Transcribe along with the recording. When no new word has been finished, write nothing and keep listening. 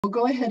We'll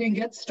go ahead and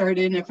get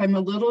started. If I'm a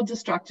little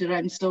distracted,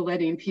 I'm still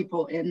letting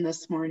people in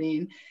this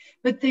morning.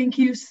 But thank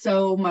you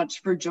so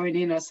much for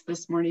joining us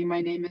this morning. My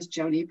name is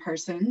Joni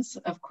Parsons,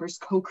 of course,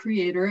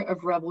 co-creator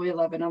of Rebel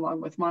 11, along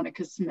with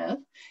Monica Smith,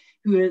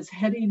 who is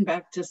heading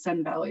back to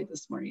Sun Valley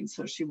this morning,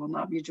 so she will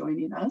not be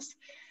joining us.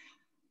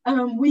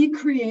 We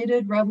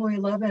created Rebel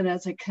 11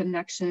 as a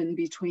connection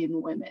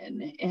between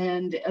women.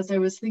 And as I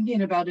was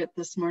thinking about it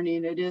this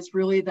morning, it is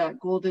really that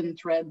golden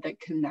thread that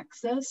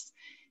connects us.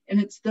 And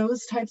it's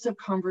those types of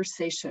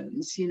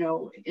conversations, you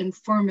know,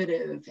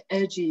 informative,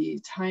 edgy,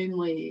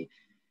 timely,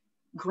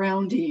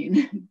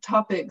 grounding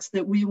topics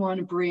that we want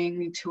to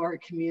bring to our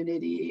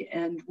community.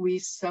 And we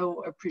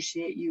so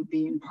appreciate you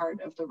being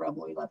part of the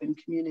Rebel 11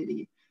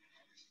 community.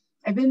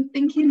 I've been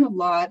thinking a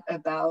lot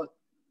about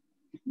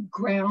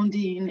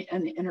grounding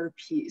and inner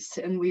peace,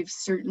 and we've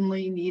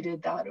certainly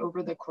needed that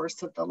over the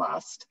course of the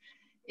last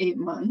 8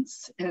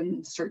 months,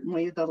 and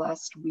certainly the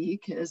last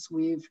week as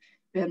we've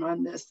been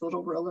on this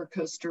little roller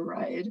coaster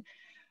ride.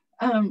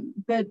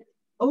 But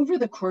over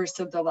the course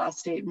of the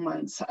last 8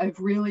 months, I've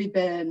really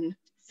been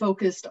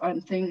focused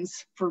on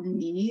things for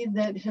me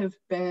that have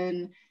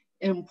been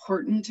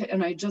important.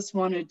 And I just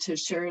wanted to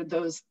share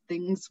those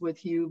things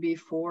with you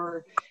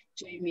before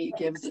Jaime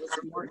gives us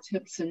more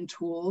tips and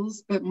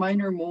tools. But mine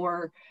are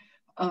more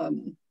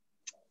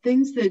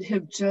things that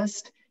have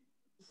just,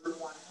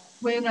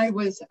 when I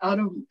was out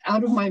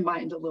of my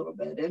mind a little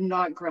bit and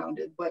not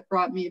grounded, what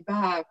brought me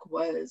back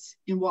was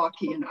in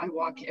walking. I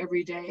walk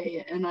every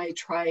day and I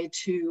try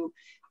to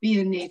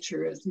be in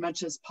nature as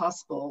much as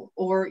possible.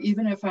 Or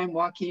even if I'm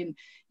walking,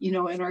 you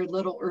know, in our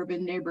little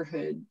urban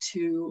neighborhood,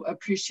 to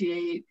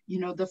appreciate, you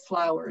know, the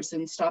flowers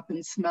and stop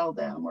and smell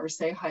them, or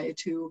say hi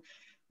to,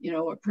 you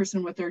know, a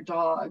person with their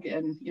dog.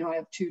 And, you know, I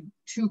have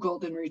two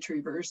golden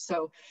retrievers.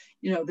 So,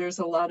 you know, there's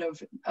a lot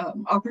of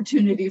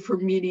opportunity for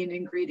meeting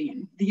and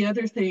greeting. The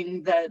other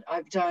thing that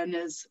I've done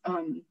is,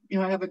 you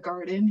know, I have a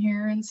garden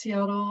here in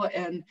Seattle.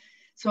 And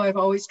so I've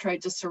always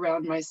tried to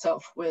surround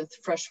myself with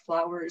fresh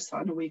flowers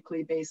on a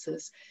weekly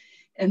basis.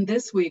 And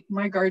this week,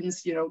 my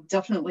garden's, you know,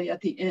 definitely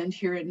at the end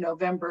here in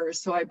November.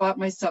 So I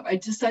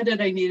decided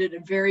I needed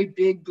a very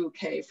big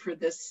bouquet for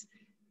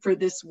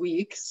this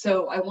week.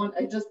 So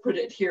I just put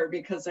it here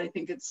because I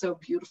think it's so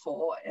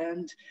beautiful,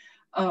 and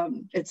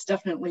it's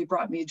definitely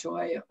brought me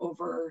joy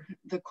over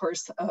the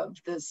course of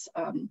this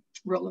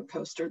roller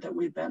coaster that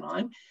we've been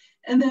on.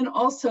 And then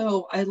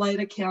also I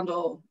light a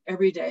candle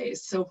every day.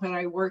 So when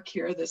I work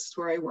here, this is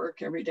where I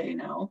work every day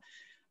now,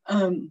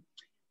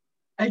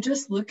 I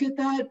just look at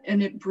that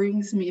and it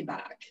brings me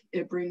back.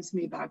 It brings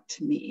me back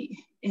to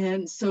me.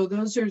 And so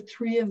those are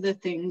 3 of the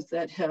things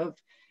that have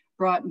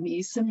brought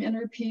me some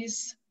inner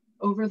peace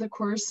over the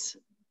course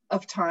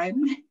of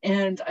time.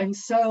 And I'm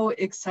so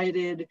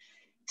excited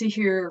to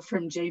hear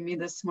from Jaime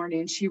this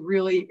morning. She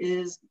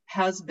really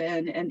has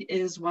been and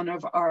is one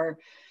of our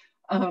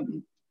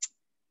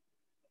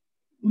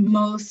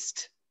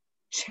most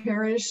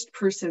cherished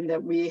person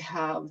that we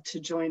have to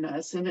join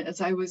us. And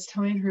as I was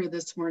telling her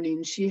this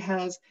morning, she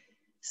has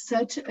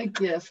such a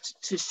gift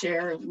to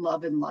share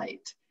love and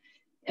light.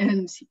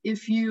 And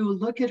if you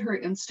look at her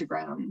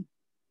Instagram,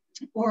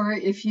 or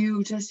if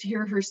you just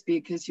hear her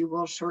speak, as you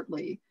will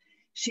shortly,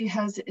 she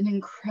has an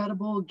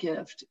incredible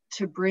gift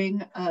to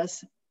bring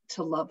us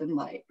to love and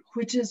light,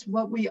 which is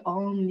what we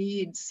all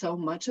need so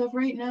much of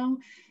right now,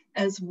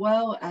 as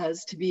well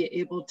as to be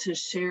able to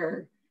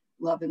share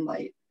love and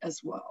light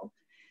as well.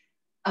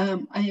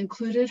 I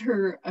included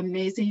her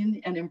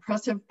amazing and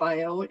impressive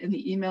bio in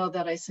the email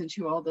that I sent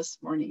you all this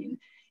morning,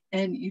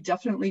 and you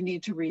definitely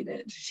need to read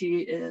it. She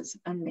is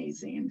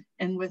amazing.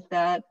 And with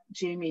that,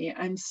 Jaime,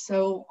 I'm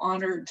so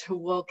honored to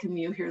welcome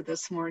you here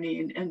this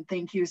morning, and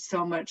thank you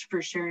so much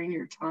for sharing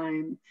your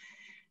time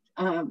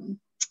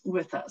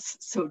with us.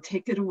 So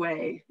take it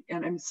away,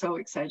 and I'm so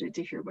excited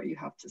to hear what you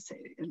have to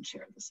say and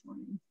share this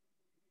morning.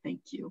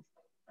 Thank you.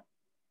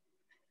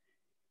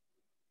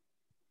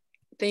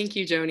 Thank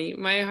you, Joni.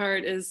 My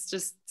heart is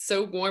just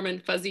so warm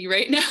and fuzzy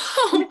right now.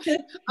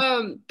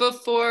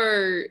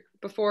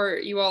 Before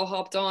you all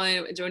hopped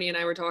on, Joni and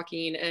I were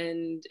talking,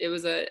 and it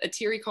was a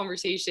teary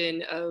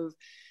conversation of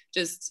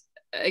just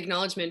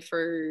acknowledgement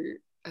for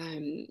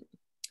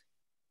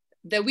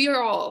that we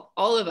are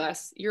all of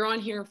us, you're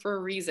on here for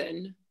a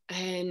reason,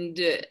 and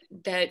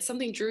that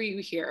something drew you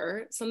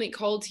here, something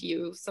called to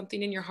you,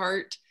 something in your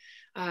heart,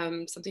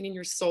 something in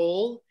your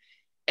soul.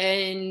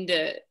 And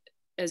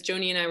as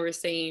Joni and I were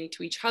saying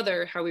to each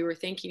other, how we were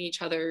thanking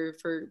each other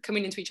for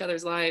coming into each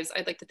other's lives,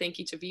 I'd like to thank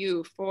each of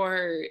you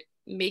for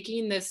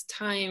making this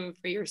time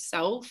for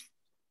yourself,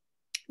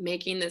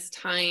 making this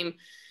time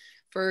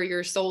for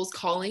your soul's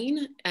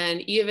calling.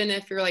 And even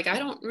if you're like, I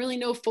don't really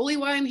know fully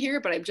why I'm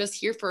here, but I'm just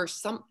here for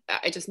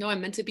I just know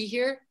I'm meant to be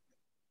here.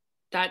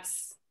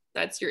 That's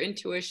your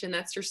intuition.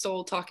 That's your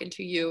soul talking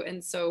to you.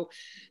 And so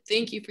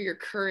thank you for your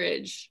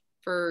courage,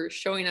 for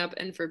showing up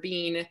and for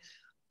being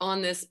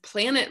on this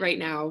planet right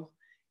now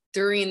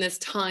during this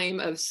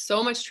time of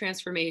so much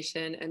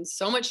transformation and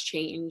so much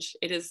change.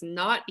 It is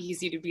not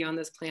easy to be on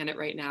this planet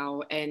right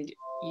now, and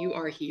you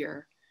are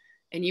here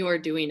and you are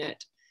doing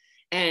it.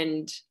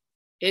 And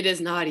it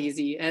is not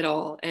easy at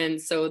all. And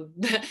so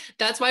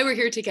that's why we're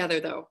here together,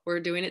 though.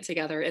 We're doing it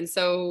together. And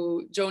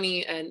so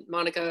Joni and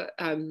Monica,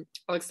 I'll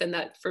extend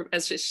that for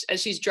as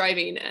she's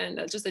driving, and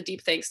just a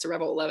deep thanks to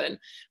Rebel 11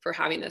 for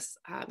having this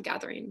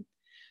gathering.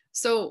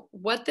 So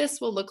what this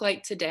will look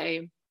like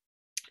today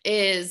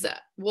is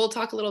we'll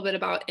talk a little bit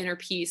about inner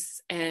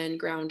peace and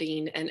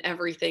grounding and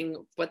everything,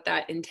 what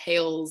that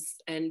entails.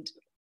 And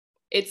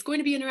it's going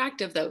to be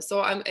interactive, though.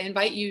 So I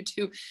invite you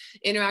to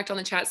interact on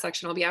the chat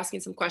section. I'll be asking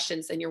some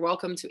questions, and you're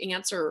welcome to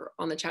answer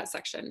on the chat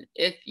section.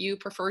 If you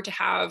prefer to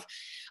have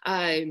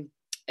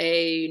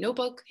a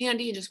notebook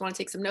handy and just want to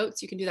take some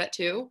notes, you can do that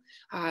too.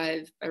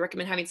 I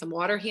recommend having some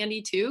water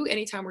handy too.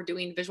 Anytime we're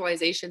doing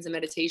visualizations and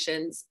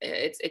meditations,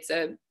 it's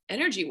a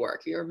energy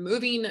work. You're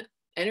moving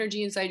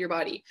energy inside your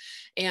body,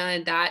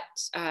 and that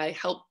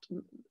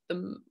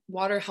the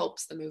water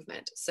helps the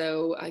movement.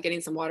 So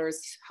getting some water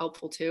is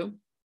helpful too.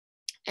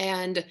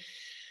 And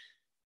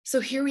so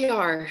here we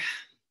are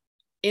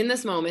in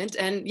this moment.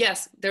 And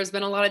yes, there's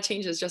been a lot of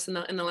changes just in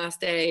the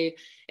last day,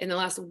 in the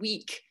last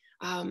week.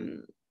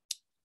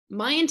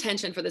 My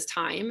intention for this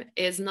time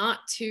is not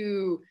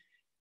to,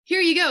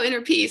 here you go,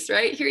 inner peace,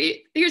 right?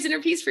 Here's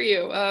inner peace for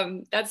you.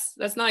 That's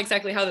not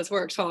exactly how this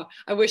works, huh?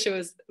 I wish it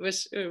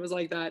was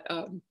like that.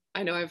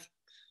 I know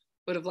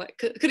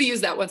could have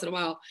used that once in a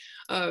while.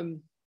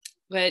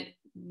 But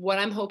what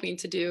I'm hoping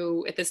to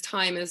do at this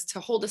time is to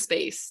hold a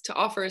space, to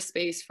offer a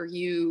space for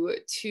you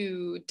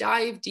to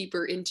dive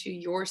deeper into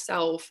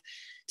yourself,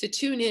 to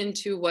tune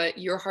into what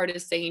your heart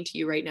is saying to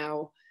you right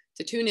now,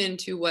 to tune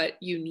into what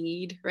you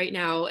need right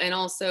now, and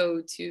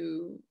also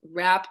to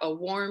wrap a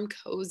warm,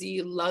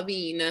 cozy,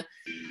 loving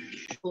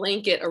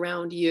blanket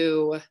around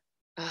you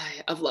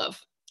of love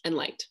and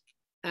light.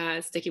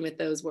 Sticking with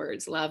those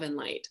words, love and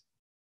light.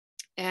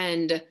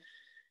 And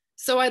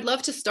so I'd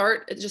love to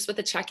start just with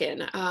a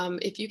check-in.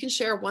 If you can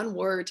share one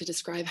word to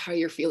describe how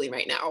you're feeling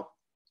right now,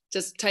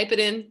 just type it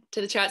in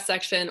to the chat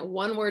section,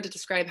 one word to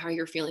describe how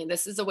you're feeling.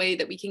 This is a way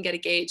that we can get a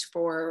gauge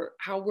for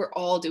how we're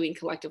all doing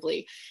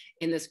collectively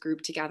in this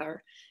group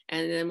together.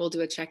 And then we'll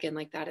do a check-in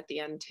like that at the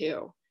end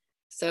too.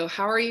 So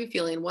how are you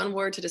feeling? One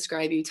word to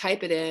describe you,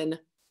 type it in.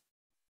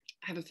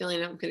 I have a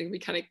feeling I'm going to be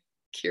kind of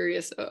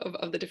curious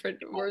of the different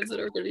words that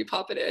are going to be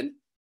popping in.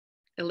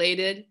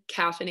 Elated,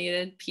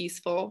 caffeinated,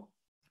 peaceful.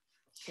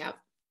 Yep.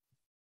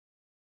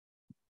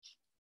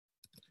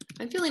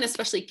 I'm feeling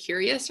especially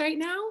curious right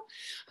now.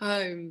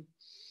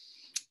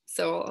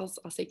 So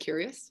I'll say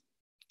curious,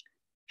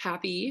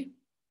 happy.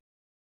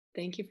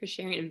 Thank you for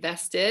sharing.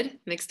 Invested,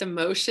 mixed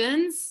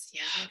emotions.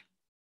 Yep.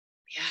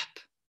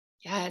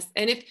 Yes.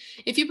 And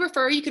if you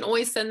prefer, you can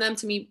always send them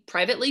to me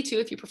privately too.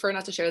 If you prefer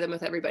not to share them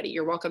with everybody,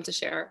 you're welcome to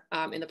share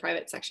in the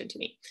private section to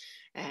me.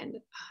 And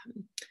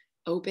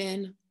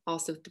open,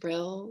 also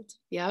thrilled.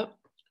 Yep.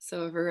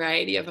 So a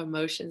variety of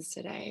emotions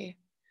today.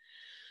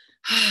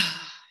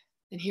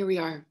 And here we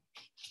are.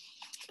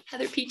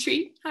 Heather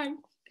Petrie, hi.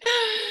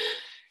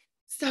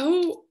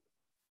 So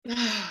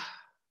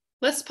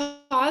let's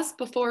pause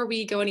before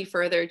we go any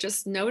further.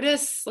 Just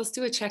notice, let's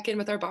do a check-in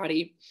with our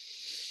body.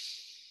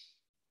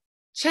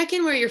 Check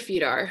in where your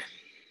feet are.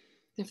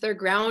 If they're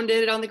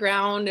grounded on the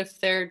ground, if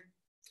they're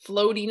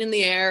floating in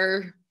the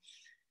air,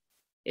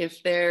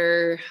 if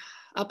they're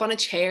up on a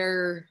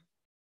chair,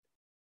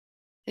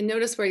 and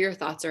notice where your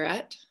thoughts are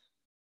at.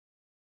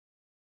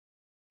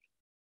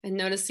 And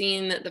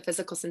noticing the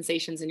physical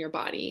sensations in your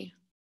body.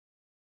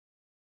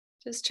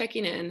 Just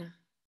checking in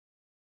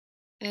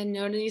and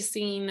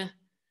noticing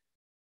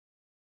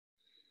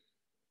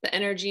the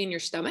energy in your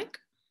stomach.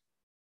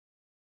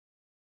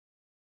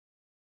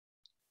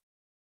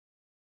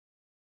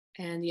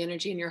 And the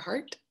energy in your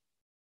heart.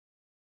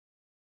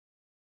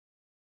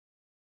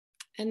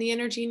 And the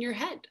energy in your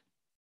head.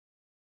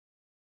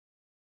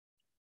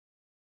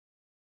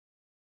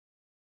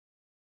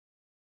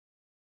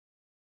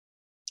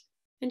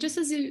 And just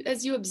as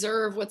you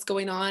observe what's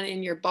going on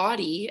in your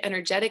body,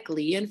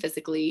 energetically and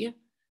physically,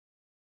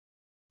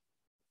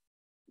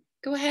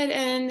 go ahead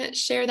and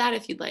share that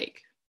if you'd like.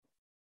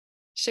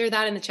 Share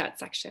that in the chat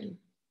section.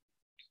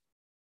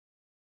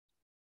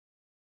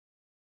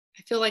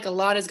 I feel like a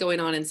lot is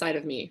going on inside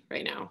of me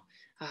right now.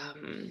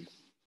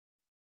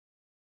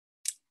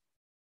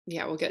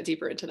 Yeah, we'll get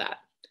deeper into that.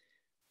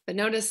 But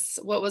notice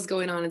what was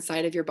going on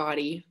inside of your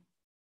body,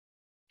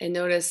 and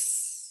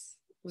notice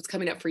what's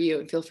coming up for you,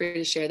 and feel free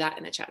to share that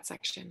in the chat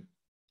section,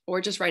 or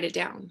just write it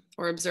down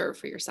or observe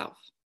for yourself.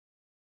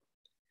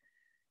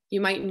 You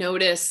might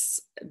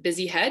notice a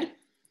busy head.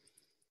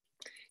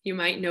 You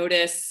might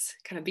notice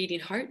kind of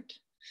beating heart.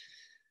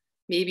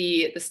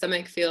 Maybe the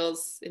stomach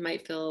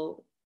might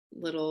feel a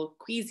little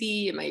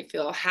queasy. It might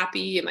feel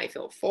happy. It might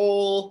feel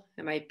full.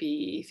 It might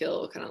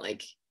feel kind of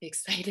like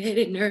excited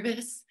and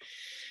nervous.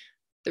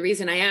 The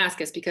reason I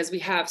ask is because we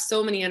have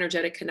so many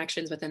energetic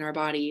connections within our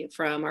body,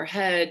 from our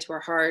head to our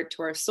heart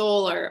to our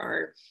soul,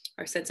 our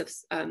sense of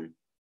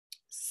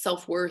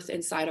self-worth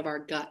inside of our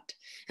gut,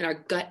 and our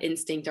gut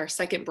instinct, our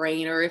second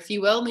brain, or if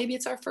you will, maybe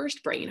it's our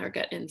first brain, our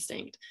gut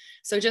instinct.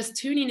 So just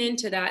tuning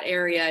into that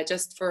area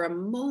just for a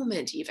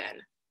moment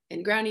even,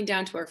 and grounding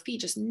down to our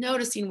feet, just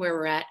noticing where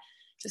we're at,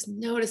 just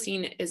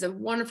noticing is a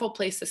wonderful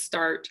place to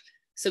start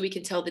so we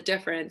can tell the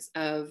difference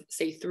of,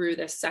 say, through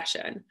this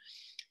session.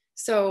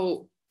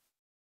 So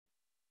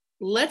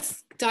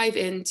let's dive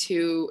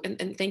into,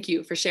 and thank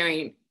you for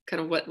sharing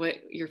kind of what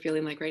you're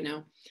feeling like right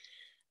now.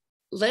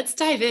 Let's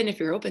dive in, if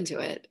you're open to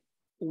it,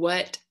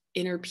 what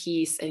inner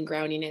peace and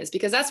grounding is,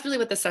 because that's really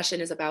what the session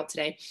is about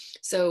today.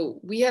 So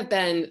we have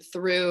been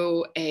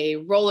through a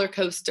roller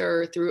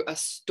coaster, through a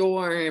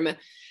storm.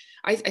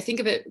 I think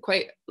of it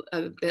quite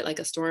a bit like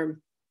a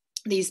storm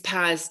these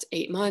past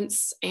 8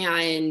 months,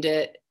 and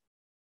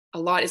a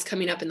lot is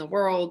coming up in the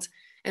world,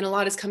 and a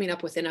lot is coming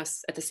up within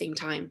us at the same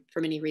time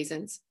for many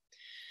reasons.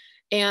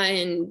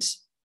 And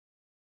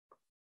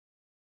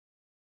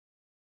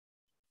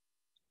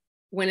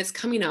when it's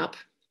coming up,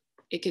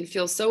 it can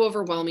feel so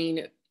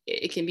overwhelming.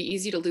 It can be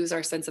easy to lose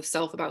our sense of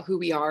self about who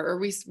we are, or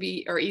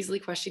we are easily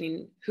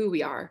questioning who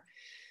we are.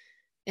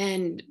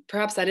 And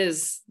perhaps that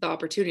is the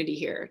opportunity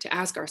here to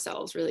ask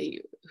ourselves,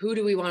 really, who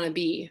do we want to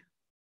be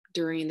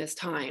during this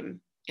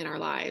time in our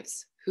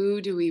lives?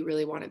 Who do we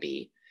really want to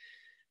be?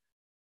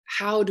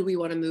 How do we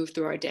want to move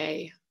through our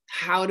day?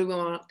 How do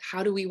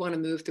we want to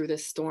move through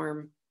this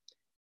storm?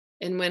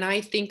 And when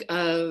I think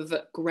of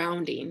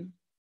grounding,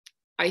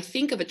 I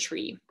think of a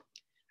tree.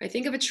 I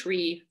think of a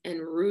tree and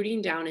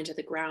rooting down into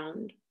the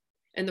ground.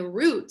 And the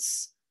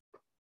roots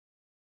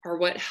are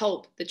what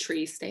help the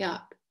tree stay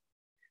up.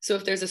 So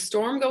if there's a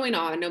storm going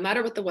on, no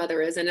matter what the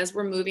weather is, and as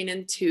we're moving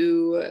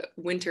into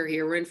winter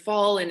here, we're in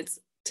fall, and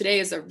today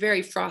is a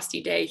very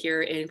frosty day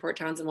here in Port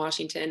Townsend,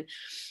 Washington.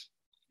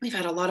 We've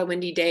had a lot of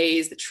windy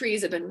days. The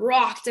trees have been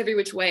rocked every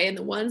which way, and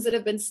the ones that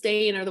have been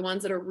staying are the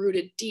ones that are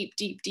rooted deep,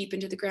 deep, deep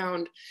into the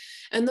ground.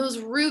 And those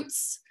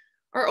roots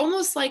are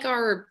almost like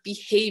our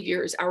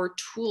behaviors, our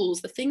tools,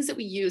 the things that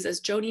we use,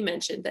 as Joni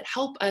mentioned, that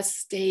help us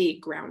stay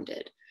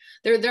grounded.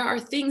 There are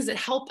things that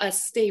help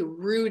us stay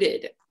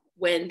rooted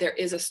when there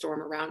is a storm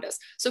around us.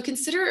 So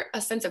consider a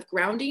sense of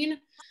grounding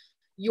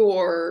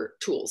your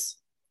tools.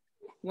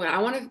 When I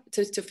want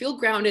to feel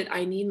grounded,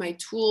 I need my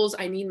tools,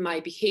 I need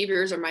my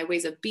behaviors or my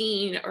ways of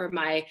being or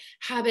my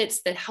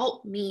habits that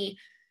help me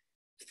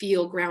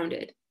feel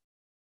grounded.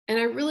 And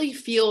I really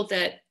feel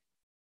that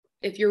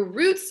if your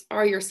roots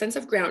are your sense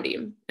of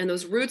grounding, and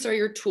those roots are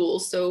your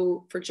tools,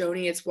 so for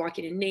Joni, it's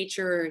walking in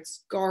nature,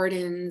 it's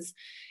gardens,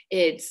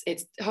 it's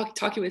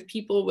talking with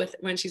people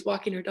when she's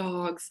walking her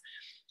dogs.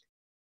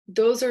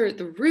 Those are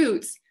the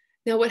roots.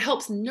 Now, what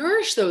helps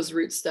nourish those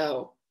roots,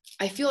 though,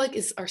 I feel like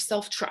is our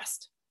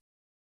self-trust,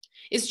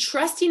 is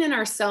trusting in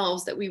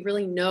ourselves that we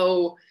really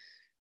know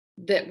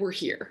that we're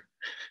here,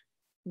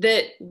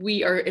 that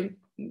we are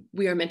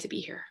meant to be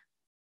here,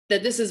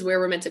 that this is where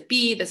we're meant to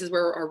be, this is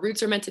where our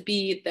roots are meant to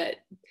be,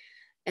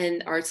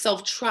 and our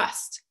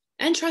self-trust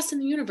and trust in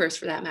the universe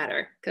for that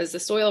matter, because the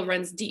soil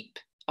runs deep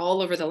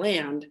all over the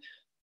land.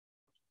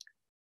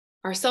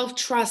 Our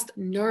self-trust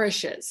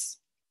nourishes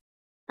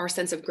our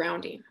sense of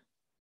grounding.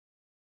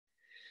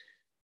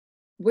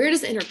 Where does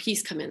the inner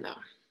peace come in, though?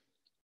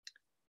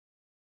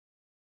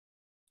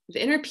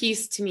 The inner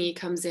peace to me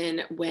comes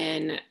in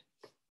when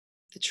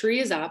the tree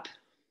is up,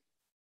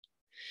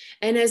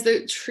 and as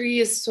the tree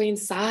is swaying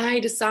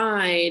side to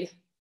side,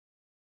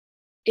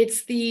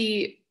 it's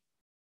the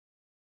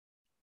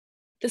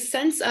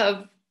sense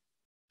of,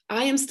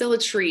 I am still a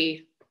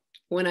tree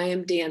when I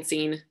am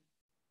dancing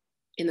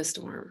in the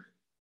storm.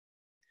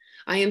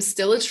 I am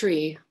still a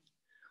tree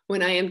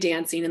when I am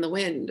dancing in the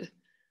wind.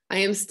 I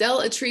am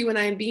still a tree when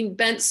I am being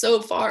bent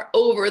so far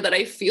over that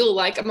I feel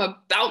like I'm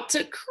about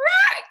to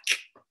crack.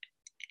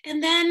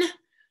 And then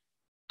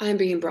I'm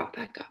being brought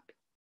back up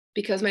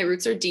because my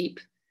roots are deep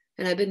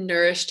and I've been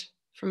nourished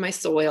from my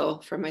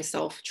soil, from my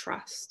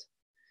self-trust.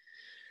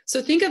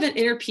 So think of an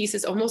inner peace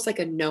as almost like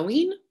a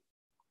knowing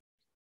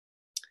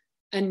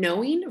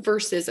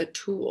versus a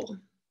tool.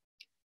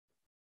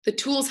 The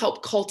tools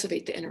help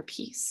cultivate the inner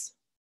peace.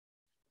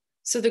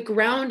 So the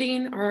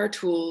grounding are our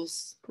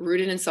tools,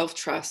 rooted in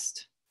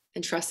self-trust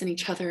and trust in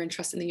each other and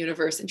trust in the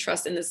universe and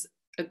trust in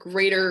a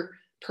greater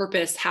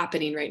purpose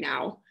happening right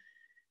now,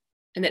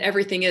 and that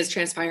everything is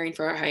transpiring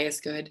for our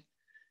highest good.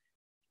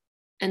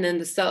 And then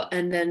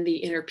the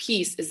inner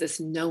peace is this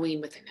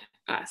knowing within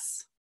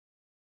us,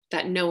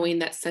 that knowing,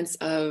 that sense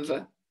of,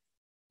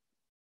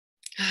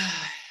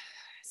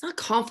 it's not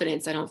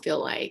confidence, I don't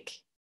feel like,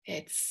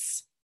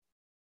 it's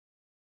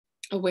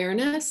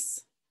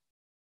awareness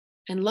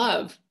and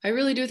love. I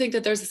really do think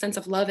that there's a sense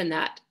of love in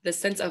that, the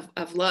sense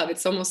of love.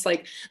 It's almost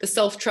like the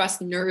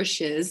self-trust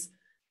nourishes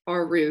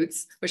our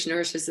roots, which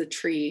nourishes the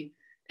tree,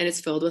 and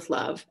it's filled with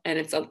love, and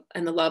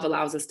the love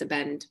allows us to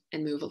bend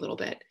and move a little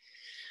bit.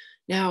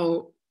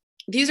 Now,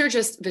 these are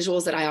just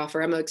visuals that I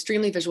offer. I'm an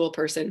extremely visual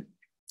person,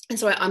 and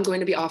so I'm going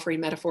to be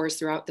offering metaphors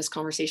throughout this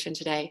conversation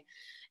today,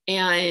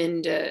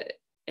 and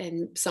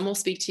some will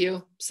speak to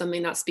you, some may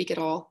not speak at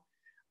all.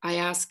 I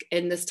ask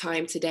in this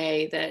time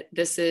today that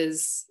this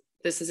is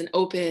an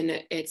open,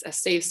 it's a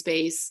safe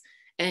space,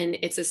 and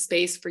it's a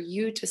space for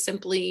you to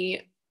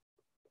simply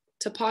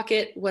to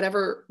pocket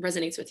whatever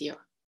resonates with you.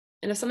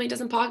 And if something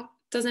doesn't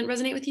doesn't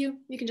resonate with you,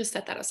 you can just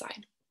set that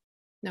aside.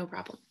 No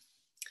problem.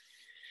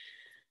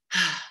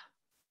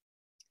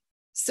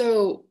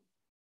 So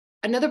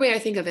another way I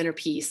think of inner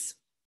peace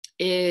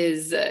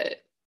is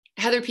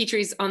Heather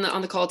Petrie's on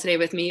the call today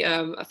with me,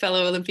 a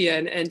fellow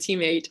Olympian and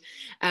teammate,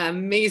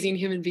 amazing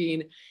human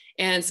being.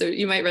 And so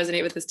you might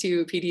resonate with this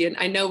too, PD. And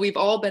I know we've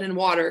all been in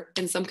water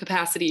in some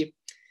capacity.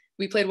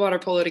 We played water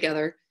polo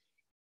together.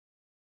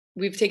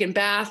 We've taken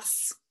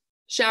baths,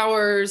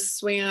 showers,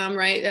 swam,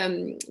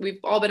 right? We've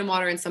all been in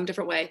water in some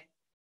different way.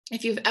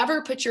 If you've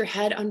ever put your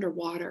head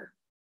underwater,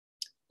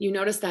 you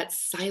notice that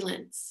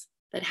silence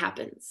that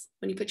happens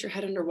when you put your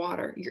head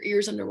underwater, your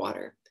ears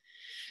underwater.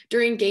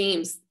 During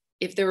games,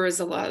 if there was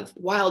a lot of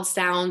wild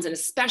sounds, and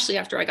especially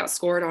after I got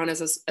scored on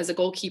as a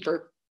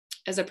goalkeeper,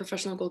 as a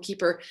professional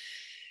goalkeeper,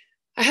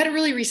 I had to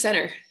really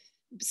recenter.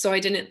 So I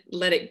didn't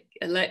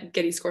let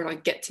getting scored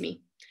on get to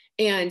me.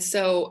 And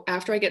so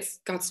after I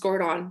got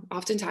scored on,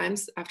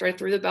 oftentimes after I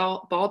threw the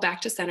ball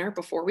back to center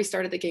before we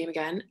started the game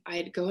again,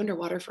 I'd go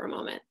underwater for a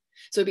moment.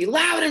 So it'd be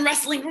loud and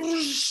wrestling,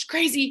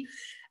 crazy,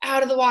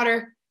 out of the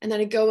water. And then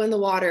I'd go in the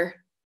water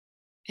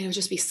and it would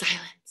just be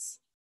silence.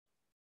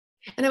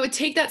 And I would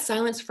take that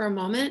silence for a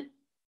moment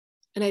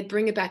and I'd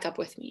bring it back up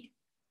with me.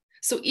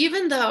 So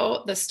even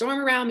though the storm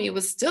around me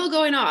was still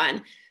going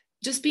on,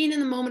 just being in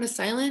the moment of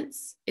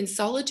silence, in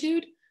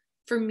solitude,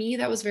 for me,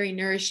 that was very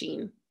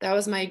nourishing. That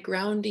was my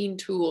grounding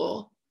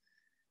tool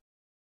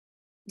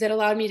that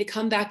allowed me to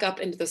come back up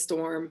into the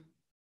storm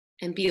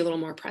and be a little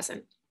more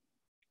present.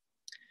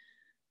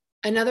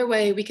 Another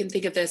way we can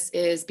think of this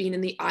is being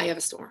in the eye of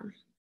a storm,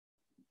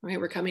 right?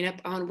 We're coming up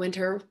on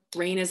winter,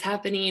 rain is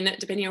happening,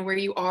 depending on where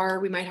you are,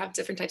 we might have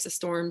different types of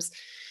storms.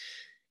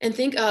 And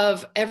think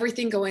of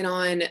everything going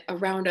on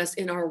around us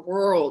in our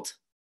world,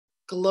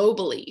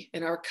 globally,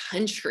 in our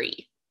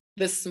country,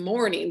 this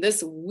morning,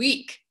 this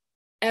week,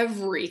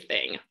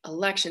 everything,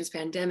 elections,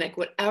 pandemic,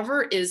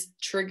 whatever is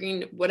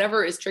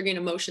triggering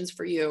emotions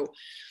for you,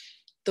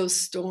 those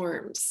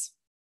storms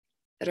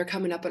that are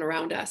coming up and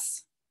around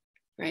us,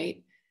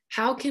 right?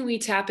 How can we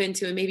tap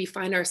into and maybe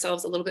find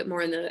ourselves a little bit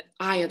more in the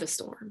eye of the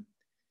storm?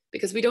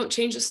 Because we don't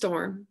change the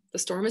storm. The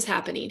storm is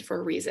happening for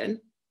a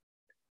reason.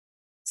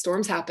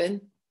 Storms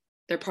happen.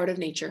 They're part of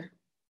nature.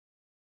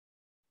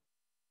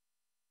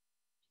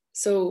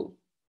 So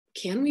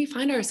can we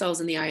find ourselves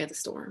in the eye of the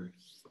storm?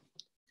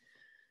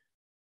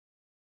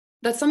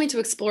 That's something to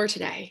explore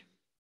today.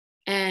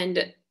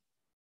 And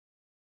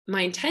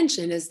my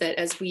intention is that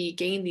as we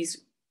gain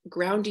these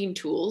grounding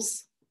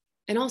tools,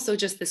 and also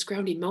just this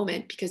grounding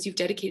moment, because you've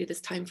dedicated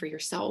this time for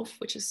yourself,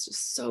 which is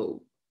just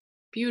so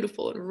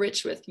beautiful and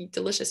rich with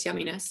delicious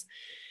yumminess,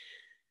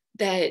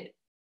 that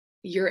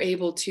you're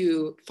able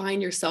to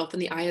find yourself in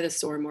the eye of the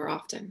storm more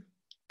often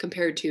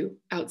compared to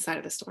outside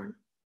of the storm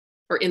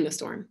or in the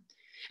storm.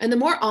 And the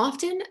more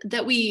often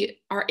that we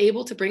are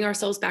able to bring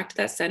ourselves back to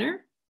that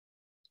center,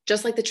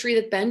 just like the tree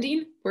that's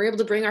bending, we're able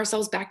to bring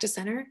ourselves back to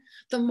center,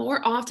 the more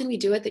often we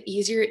do it, the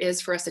easier it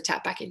is for us to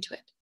tap back into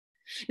it.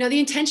 Now, the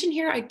intention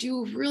here, I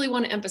do really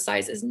want to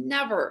emphasize, is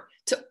never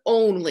to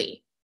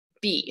only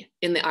be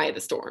in the eye of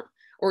the storm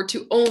or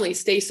to only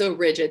stay so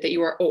rigid that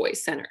you are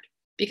always centered,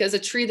 because a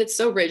tree that's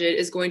so rigid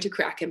is going to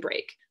crack and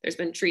break. There's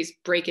been trees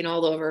breaking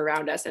all over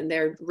around us, and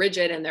they're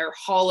rigid and they're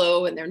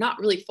hollow and they're not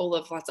really full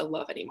of lots of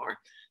love anymore,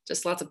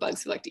 just lots of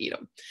bugs who like to eat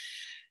them.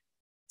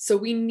 So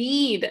we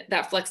need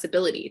that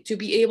flexibility to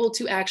be able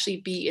to actually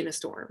be in a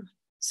storm.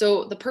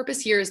 So the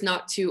purpose here is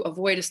not to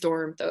avoid a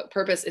storm. The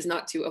purpose is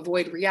not to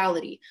avoid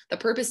reality. The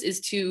purpose is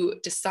to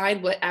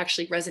decide what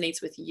actually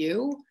resonates with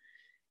you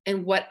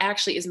and what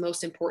actually is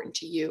most important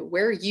to you,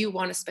 where you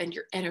want to spend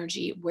your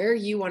energy, where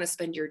you want to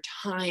spend your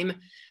time,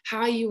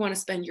 how you want to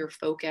spend your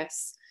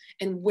focus,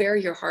 and where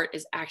your heart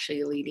is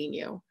actually leading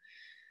you.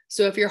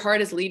 So if your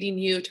heart is leading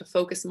you to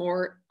focus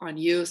more on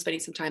you, spending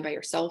some time by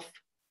yourself,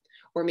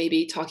 or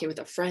maybe talking with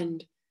a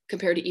friend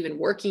compared to even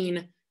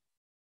working,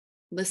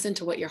 listen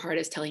to what your heart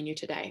is telling you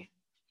today.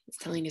 It's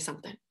telling you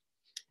something.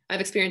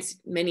 I've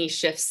experienced many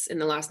shifts in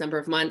the last number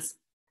of months,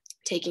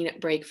 taking a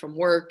break from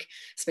work,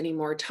 spending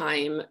more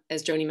time,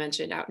 as Joni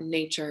mentioned, out in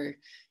nature,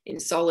 in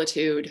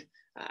solitude,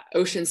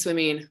 ocean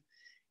swimming,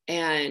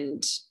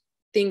 and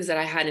things that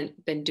I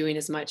hadn't been doing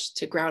as much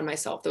to ground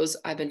myself. Those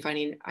I've been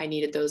finding I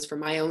needed those for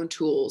my own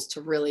tools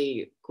to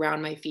really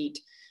ground my feet.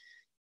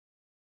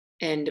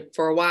 And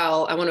for a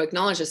while, I want to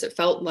acknowledge this, it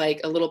felt like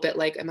a little bit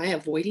like, am I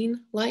avoiding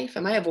life?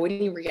 Am I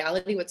avoiding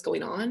reality? What's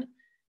going on?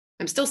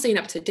 I'm still staying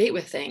up to date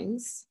with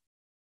things.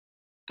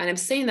 And I'm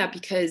saying that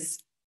because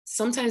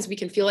sometimes we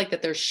can feel like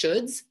that there's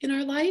shoulds in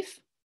our life,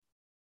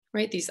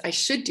 right? These, I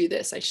should do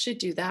this, I should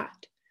do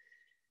that.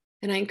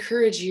 And I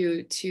encourage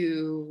you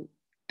to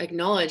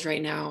acknowledge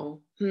right now,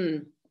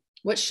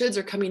 what shoulds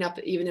are coming up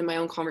even in my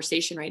own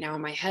conversation right now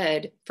in my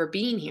head for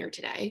being here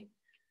today,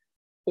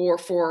 or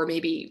for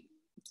maybe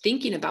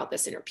thinking about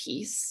this inner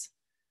peace,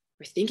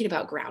 or thinking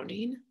about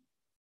grounding.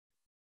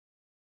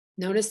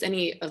 Notice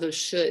any of those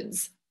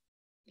shoulds,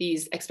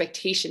 these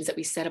expectations that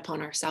we set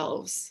upon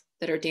ourselves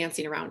that are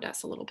dancing around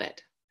us a little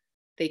bit.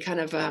 They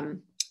kind of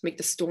make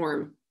the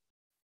storm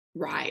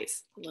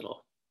rise a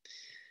little.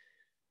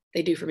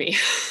 They do for me.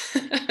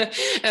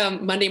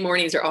 Monday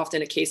mornings are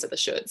often a case of the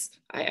shoulds.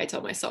 I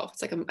tell myself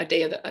it's like a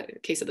day of a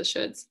case of the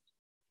shoulds.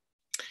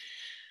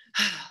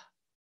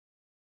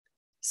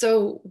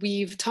 So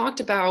we've talked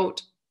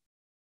about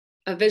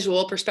a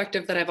visual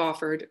perspective that I've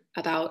offered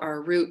about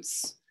our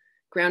roots,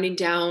 grounding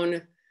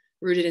down,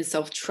 rooted in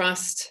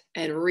self-trust,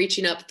 and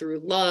reaching up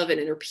through love and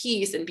inner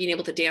peace, and being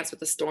able to dance with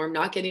the storm,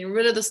 not getting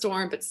rid of the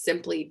storm, but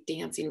simply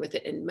dancing with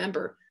it. And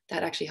remember,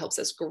 that actually helps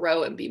us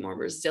grow and be more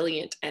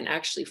resilient and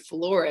actually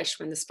flourish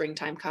when the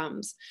springtime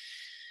comes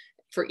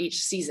for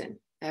each season.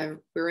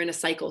 We're in a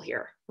cycle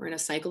here. We're in a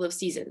cycle of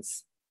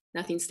seasons.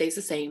 Nothing stays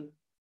the same,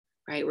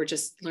 right? We're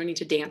just learning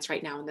to dance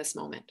right now in this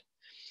moment.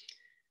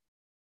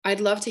 I'd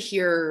love to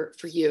hear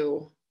for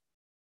you,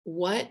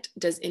 what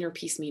does inner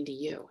peace mean to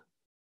you?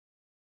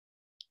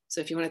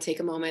 So if you want to take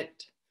a moment,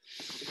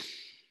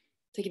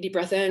 take a deep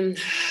breath in.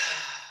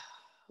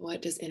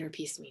 What does inner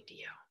peace mean to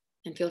you?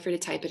 And feel free to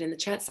type it in the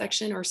chat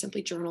section, or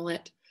simply journal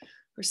it,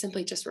 or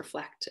simply just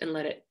reflect and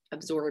let it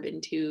absorb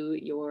into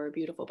your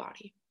beautiful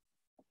body.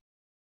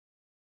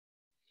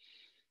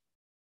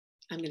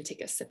 I'm going to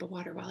take a sip of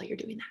water while you're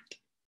doing that.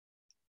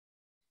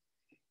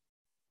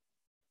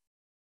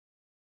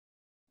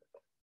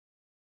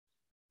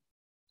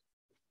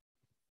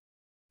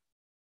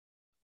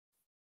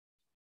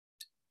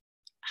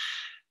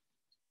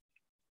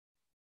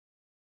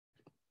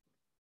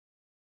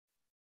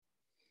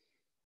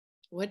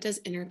 What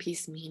does inner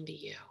peace mean to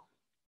you?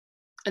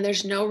 And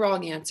there's no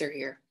wrong answer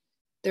here.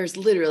 There's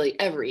literally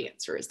every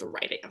answer is the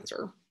right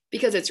answer,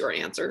 because it's your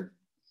answer,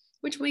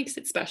 which makes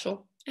it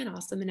special and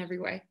awesome in every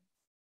way.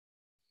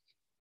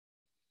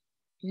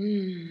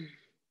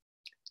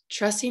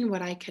 Trusting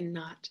what I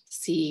cannot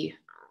see.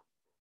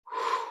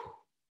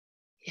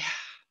 Yeah.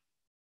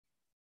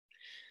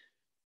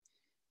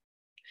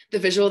 The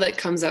visual that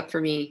comes up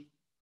for me,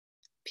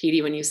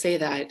 Petey, when you say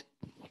that,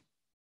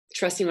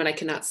 trusting what I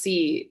cannot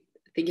see,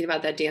 thinking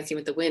about that dancing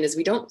with the wind, is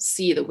we don't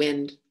see the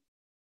wind.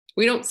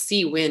 We don't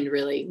see wind,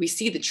 really. We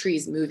see the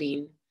trees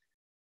moving,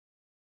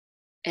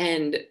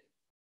 and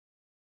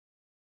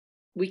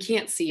we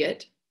can't see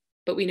it,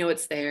 but we know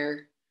it's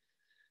there.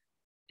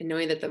 And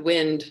knowing that the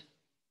wind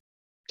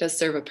does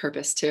serve a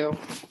purpose too.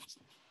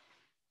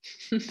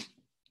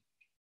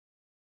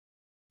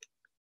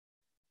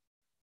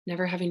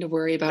 Never having to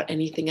worry about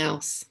anything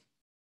else.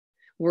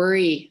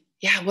 Worry.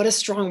 Yeah, what a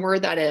strong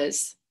word that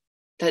is.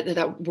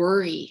 That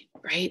worry,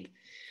 right?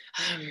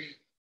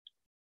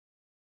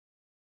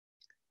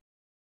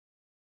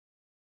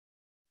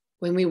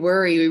 When we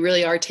worry, we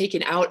really are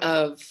taken out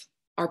of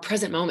our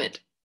present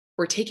moment.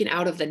 We're taken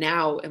out of the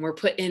now, and we're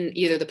put in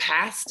either the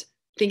past,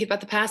 thinking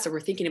about the past, or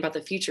we're thinking about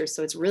the future.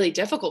 So it's really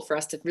difficult for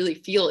us to really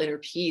feel inner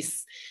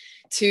peace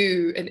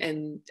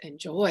and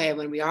joy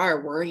when we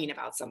are worrying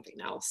about something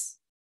else.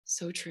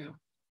 So true.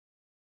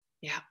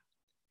 Yeah.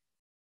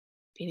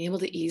 Being able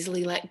to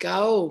easily let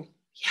go.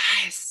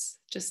 Yes.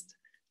 Just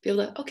feel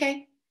the,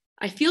 okay,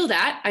 I feel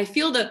that. I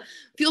feel the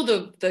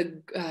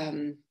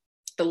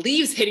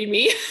leaves hitting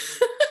me.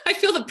 I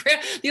feel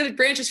the other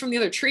branches from the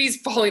other trees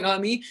falling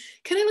on me.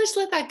 Can I just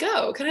let that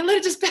go? Can I let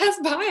it just pass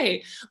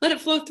by? Let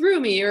it flow through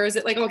me? Or is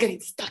it like, oh, getting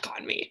stuck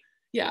on me?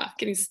 Yeah,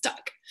 getting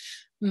stuck.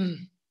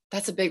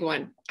 That's a big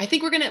one. I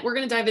think we're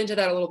gonna dive into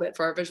that a little bit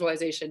for our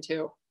visualization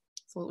too.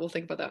 So we'll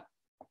think about that.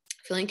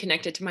 Feeling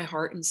connected to my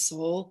heart and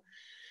soul.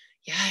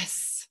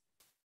 Yes.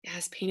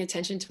 Yes, paying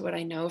attention to what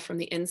I know from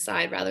the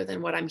inside rather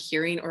than what I'm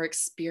hearing or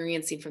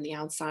experiencing from the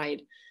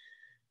outside.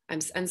 I'm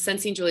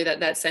sensing, Julie,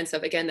 that sense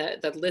of, again,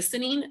 the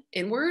listening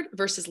inward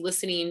versus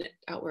listening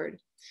outward.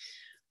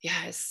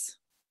 Yes.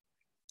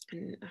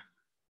 And,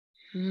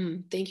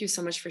 thank you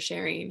so much for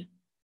sharing.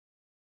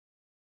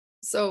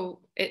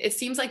 So it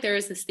seems like there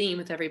is this theme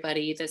with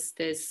everybody,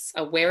 this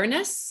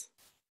awareness,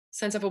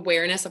 sense of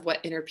awareness of what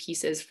inner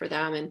peace is for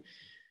them. And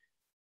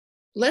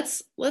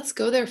let's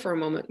go there for a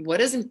moment. What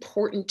is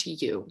important to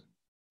you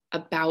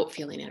about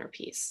feeling inner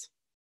peace?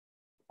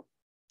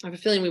 I have a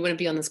feeling we wouldn't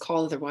be on this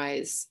call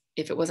otherwise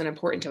if it wasn't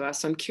important to us.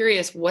 So I'm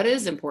curious, what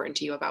is important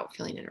to you about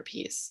feeling inner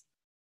peace?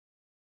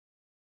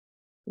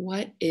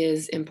 What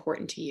is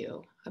important to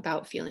you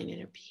about feeling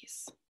inner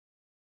peace?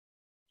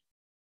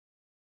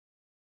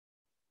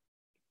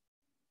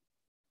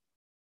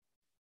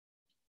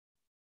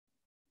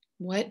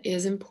 What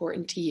is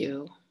important to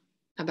you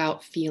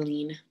about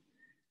feeling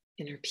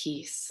inner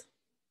peace?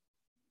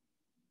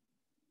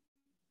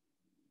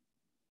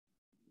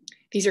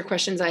 These are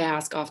questions I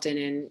ask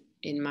often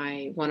in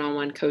my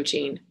one-on-one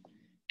coaching,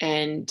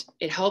 and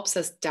it helps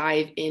us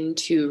dive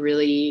into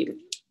really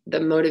the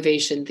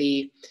motivation,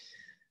 the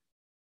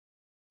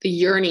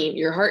yearning,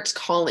 your heart's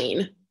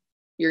calling,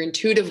 your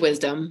intuitive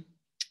wisdom,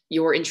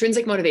 your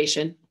intrinsic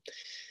motivation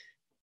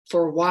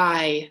for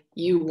why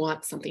you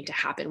want something to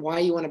happen, why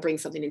you want to bring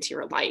something into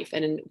your life.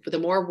 And the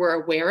more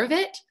we're aware of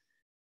it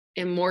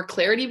and more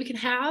clarity we can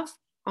have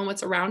on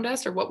what's around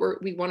us or what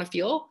we want to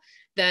feel,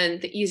 then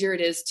the easier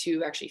it is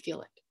to actually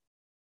feel it.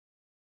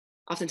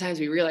 Oftentimes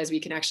we realize we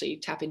can actually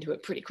tap into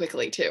it pretty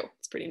quickly too.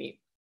 It's pretty neat.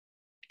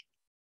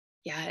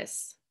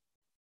 Yes.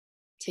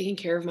 taking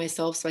care of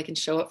myself so I can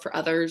show up for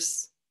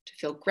others, to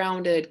feel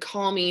grounded,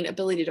 calming,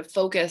 ability to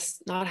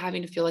focus, not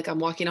having to feel like I'm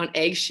walking on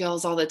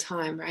eggshells all the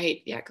time,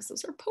 right? Yeah, because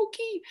those are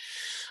pokey.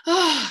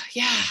 Oh,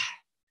 yeah.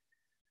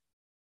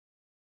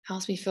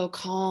 Helps me feel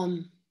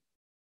calm.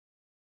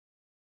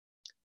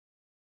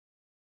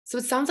 So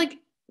it sounds like,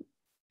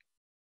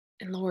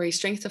 and Lori,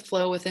 strength to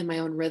flow within my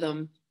own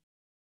rhythm.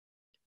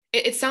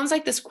 It sounds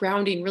like this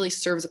grounding really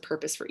serves a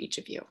purpose for each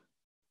of you.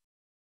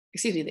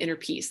 Excuse me, the inner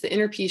peace. The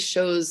inner peace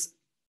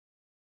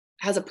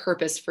has a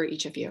purpose for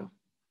each of you.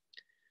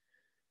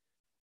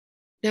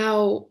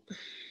 Now,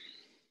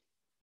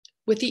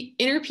 with the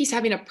inner peace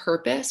having a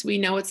purpose, we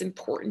know it's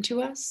important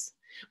to us.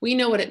 We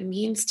know what it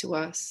means to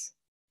us.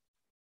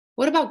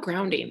 What about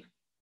grounding?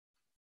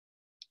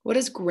 What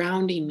does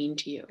grounding mean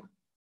to you?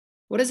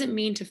 What does it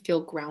mean to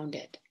feel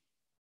grounded?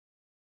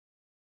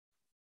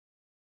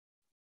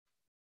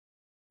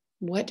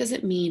 What does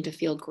it mean to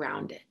feel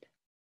grounded?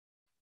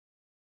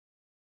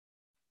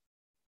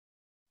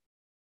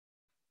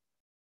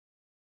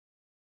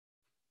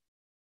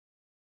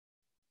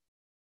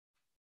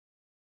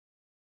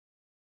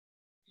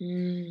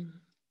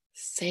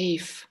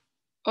 Safe.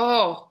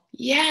 Oh,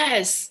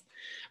 yes.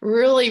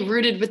 Really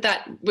rooted with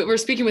that. We're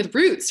speaking with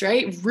roots,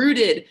 right?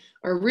 Rooted,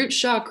 our root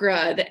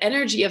chakra, the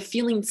energy of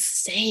feeling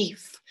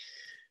safe.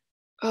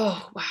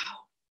 Oh, wow.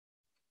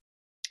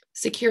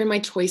 Secure in my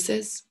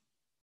choices.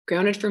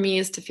 Grounded for me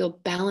is to feel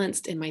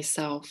balanced in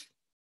myself.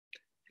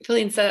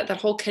 Feeling that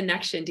whole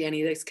connection,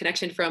 Danny, this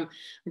connection from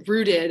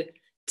rooted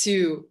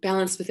to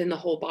balanced within the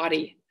whole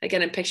body.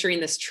 Again, I'm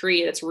picturing this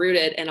tree that's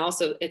rooted and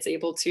also it's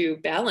able to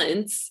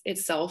balance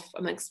itself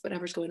amongst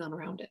whatever's going on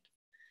around it.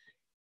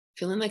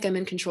 Feeling like I'm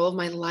in control of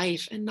my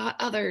life and not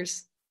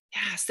others.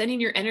 Yeah,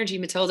 sending your energy,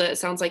 Matilda, it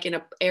sounds like in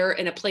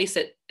a place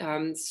that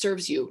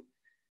serves you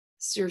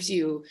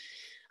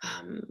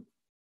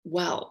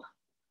well,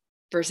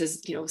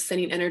 versus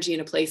sending energy in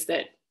a place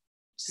that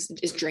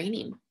just is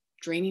draining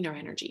our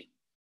energy.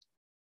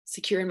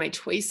 Secure in my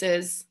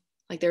choices,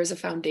 like there's a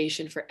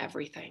foundation for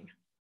everything.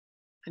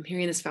 I'm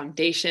hearing this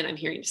foundation. I'm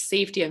hearing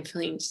safety. I'm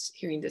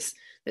hearing this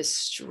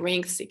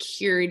strength,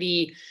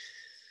 security.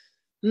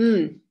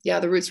 Yeah,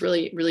 the roots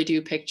really, really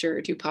do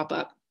pop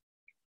up.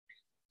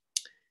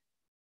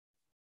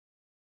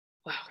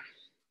 Wow.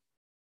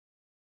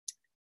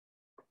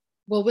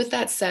 Well, with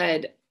that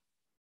said,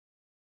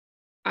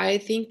 I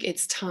think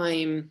it's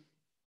time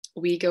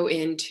we go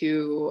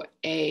into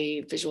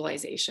a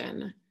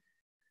visualization.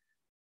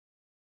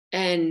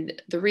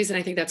 And the reason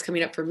I think that's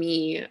coming up for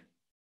me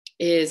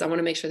is I want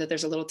to make sure that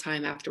there's a little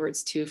time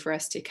afterwards too for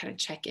us to kind of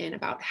check in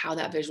about how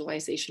that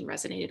visualization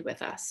resonated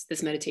with us,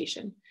 this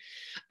meditation.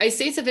 I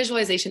say it's a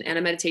visualization and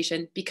a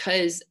meditation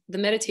because the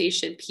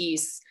meditation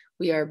piece,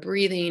 we are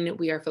breathing,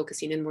 we are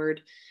focusing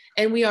inward,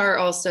 and we are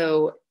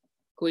also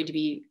going to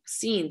be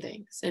seeing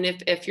things. And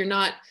if you're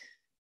not,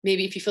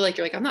 maybe if you feel like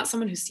you're like, I'm not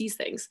someone who sees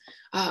things.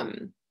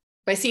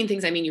 By seeing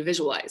things, I mean you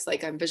visualize.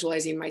 Like I'm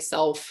visualizing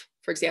myself,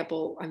 for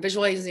example, I'm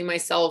visualizing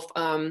myself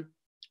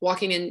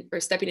walking in or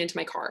stepping into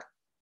my car,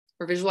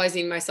 or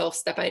visualizing myself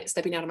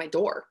stepping out of my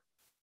door.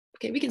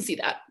 Okay, we can see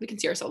that. We can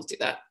see ourselves do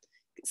that.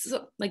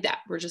 So, like that.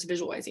 We're just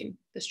visualizing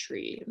this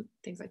tree and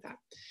things like that.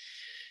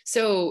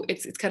 So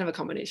it's kind of a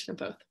combination of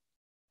both.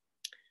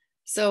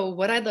 So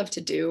what I'd love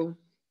to do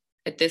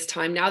at this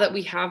time, now that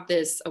we have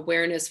this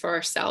awareness for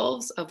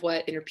ourselves of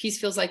what inner peace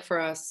feels like for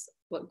us,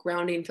 what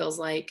grounding feels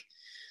like,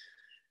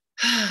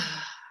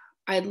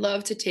 I'd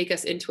love to take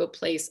us into a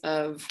place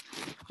of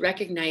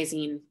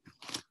recognizing,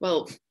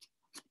 well,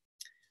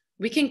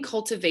 we can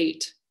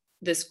cultivate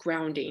this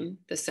grounding,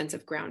 this sense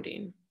of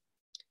grounding.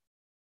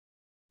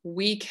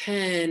 We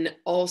can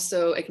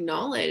also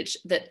acknowledge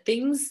that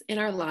things in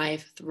our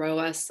life throw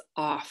us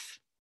off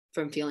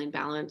from feeling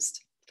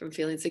balanced, from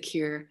feeling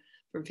secure,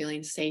 from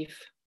feeling safe.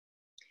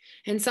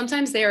 And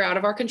sometimes they are out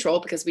of our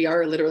control because we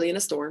are literally in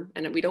a storm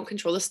and we don't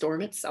control the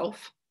storm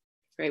itself,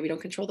 right? We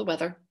don't control the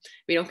weather.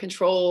 We don't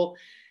control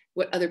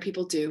what other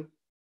people do.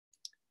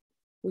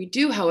 We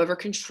do, however,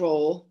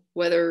 control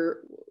whether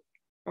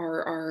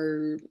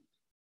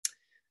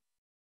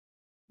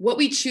what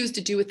we choose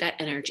to do with that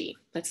energy,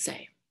 let's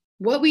say,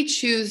 what we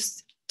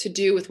choose to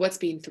do with what's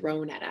being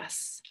thrown at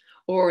us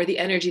or the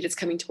energy that's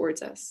coming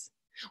towards us.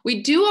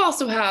 We do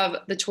also have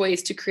the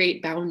choice to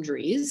create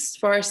boundaries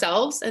for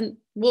ourselves. And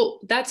well,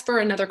 that's for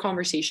another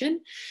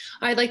conversation.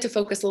 I'd like to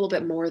focus a little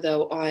bit more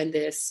though on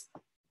this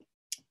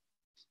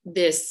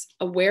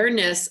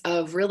awareness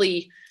of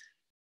really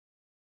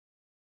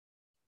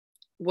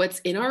what's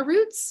in our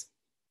roots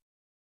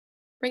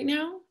right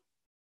now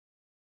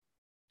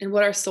and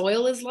what our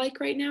soil is like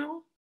right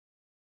now.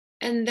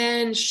 And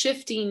then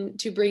shifting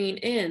to bringing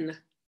in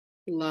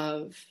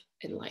love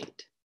and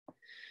light.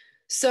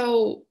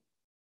 So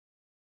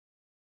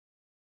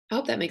I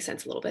hope that makes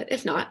sense a little bit.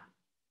 If not,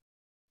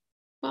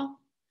 well,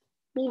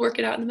 we'll work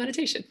it out in the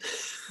meditation.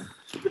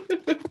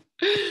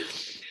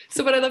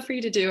 So what I'd love for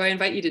you to do, I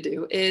invite you to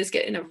do, is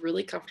get in a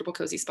really comfortable,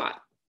 cozy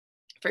spot.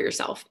 for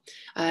yourself.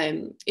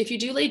 If you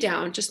do lay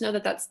down, just know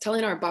that that's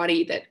telling our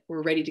body that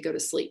we're ready to go to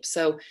sleep.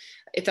 So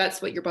if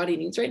that's what your body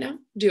needs right now,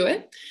 do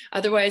it.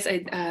 Otherwise,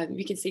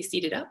 you can stay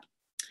seated up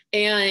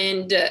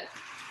and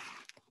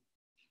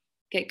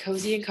get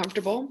cozy and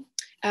comfortable.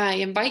 I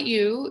invite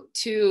you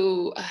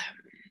to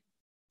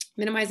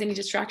minimize any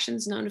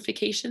distractions,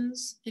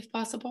 notifications, if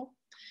possible.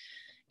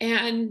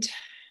 And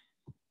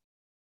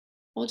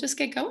we'll just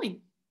get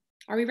going.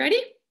 Are we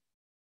ready?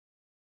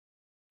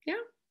 Yeah.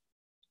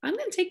 I'm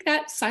going to take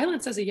that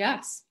silence as a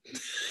yes.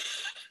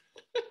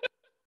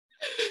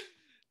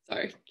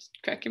 Sorry, just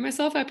cracking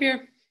myself up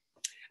here.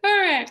 All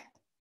right.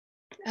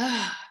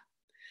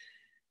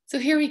 So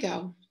here we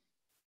go.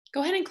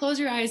 Go ahead and close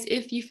your eyes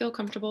if you feel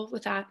comfortable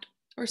with that,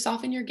 or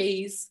soften your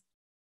gaze.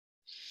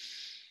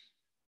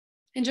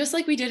 And just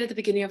like we did at the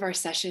beginning of our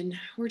session,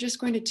 we're just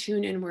going to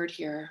tune inward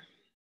here.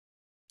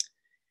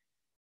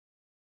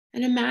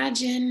 And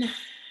imagine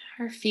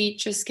our feet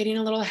just getting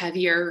a little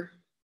heavier.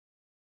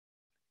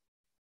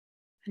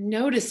 And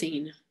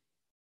noticing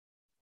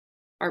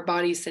our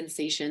body's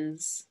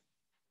sensations.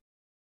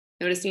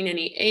 Noticing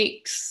any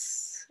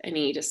aches,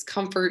 any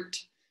discomfort,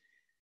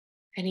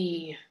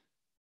 any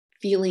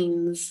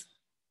feelings.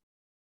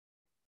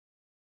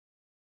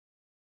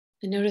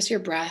 And notice your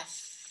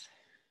breath.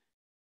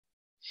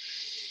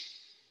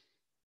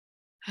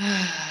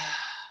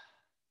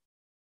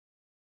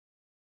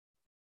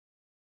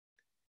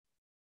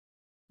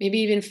 Maybe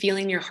even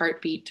feeling your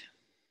heartbeat.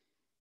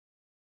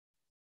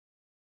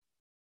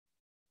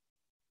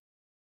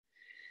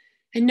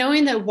 And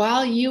knowing that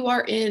while you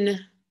are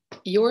in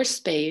your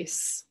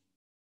space,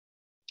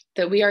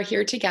 that we are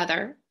here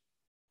together,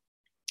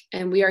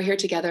 and we are here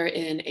together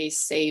in a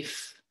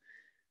safe,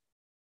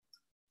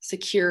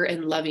 secure,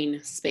 and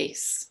loving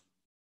space.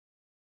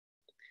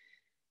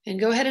 And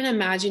go ahead and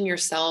imagine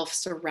yourself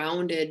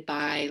surrounded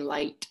by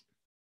light,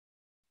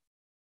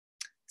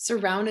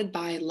 surrounded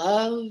by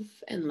love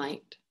and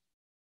light.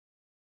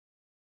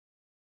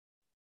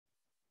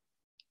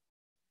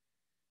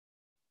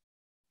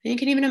 And you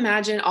can even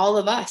imagine all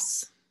of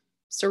us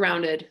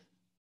surrounded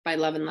by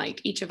love and light,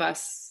 each of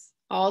us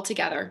all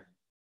together,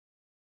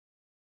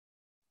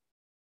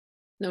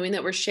 knowing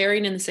that we're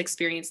sharing in this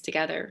experience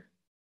together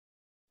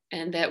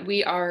and that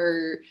we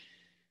are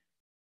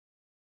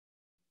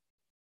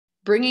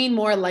bringing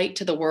more light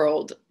to the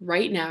world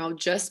right now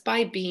just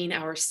by being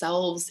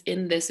ourselves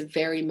in this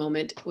very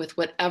moment with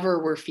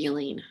whatever we're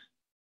feeling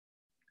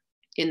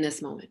in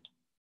this moment.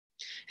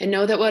 And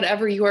know that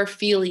whatever you are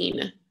feeling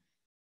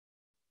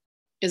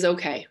is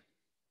okay.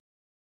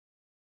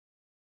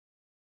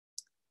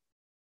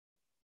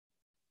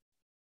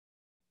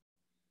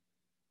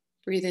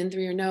 Breathe in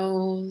through your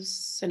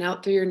nose and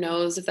out through your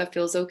nose if that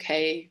feels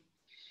okay.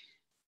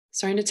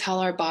 Starting to tell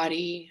our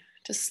body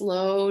to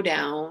slow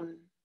down.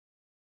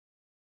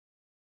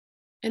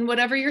 And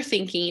whatever you're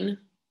thinking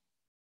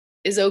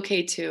is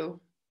okay too.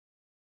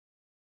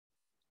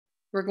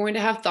 We're going to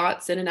have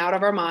thoughts in and out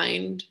of our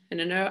mind and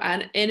in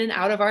and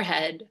out of our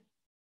head.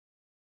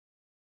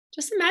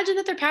 Just imagine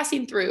that they're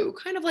passing through,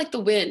 kind of like the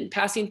wind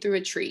passing through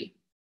a tree.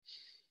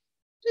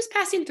 Just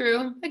passing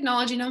through,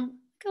 acknowledging them.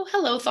 Go,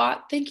 hello,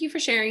 thought. Thank you for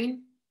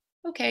sharing.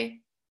 Okay,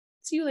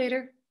 see you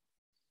later.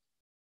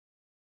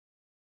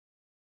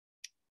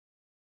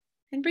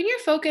 And bring your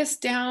focus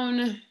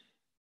down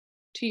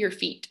to your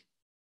feet.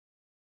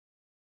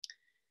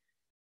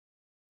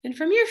 And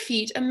from your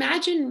feet,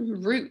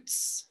 imagine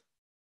roots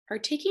are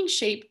taking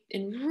shape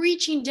and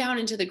reaching down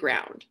into the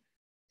ground.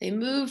 They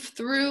move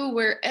through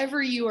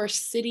wherever you are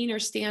sitting or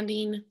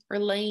standing or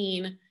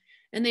laying,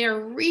 and they are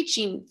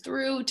reaching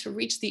through to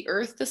reach the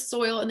earth, the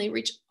soil, and they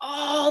reach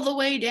all the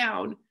way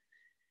down. And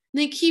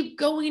they keep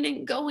going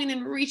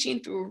and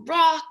reaching through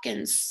rock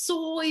and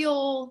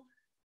soil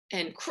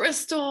and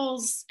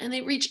crystals, and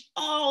they reach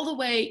all the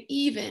way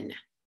even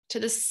to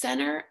the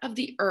center of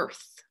the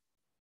earth.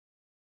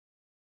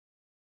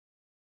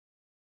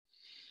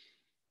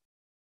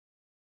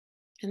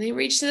 And they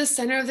reach to the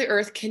center of the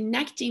earth,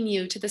 connecting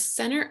you to the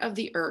center of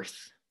the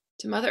earth,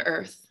 to Mother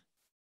Earth.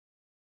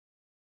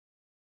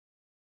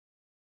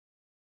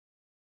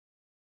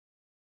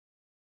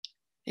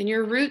 And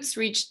your roots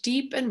reach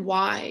deep and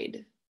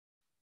wide.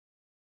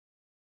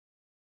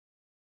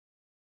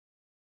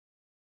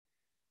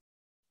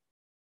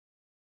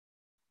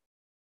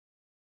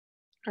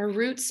 Our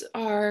roots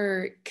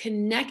are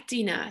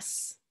connecting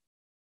us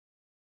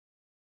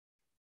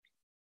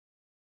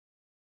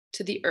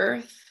to the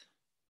earth,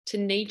 to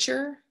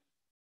nature.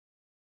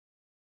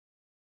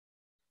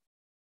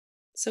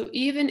 So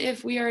even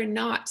if we are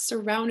not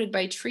surrounded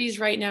by trees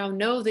right now,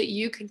 know that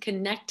you can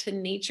connect to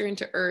nature and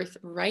to earth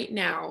right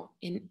now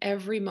in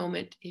every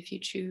moment if you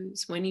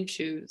choose, when you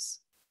choose.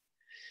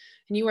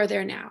 And you are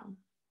there now.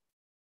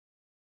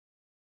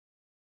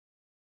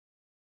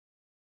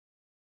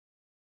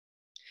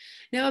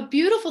 Now, a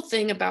beautiful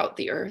thing about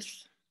the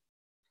earth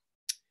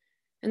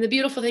and the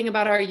beautiful thing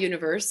about our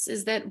universe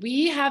is that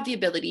we have the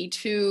ability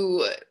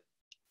to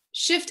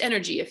shift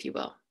energy, if you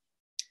will.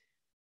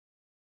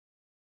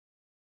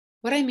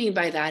 What I mean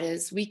by that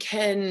is we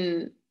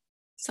can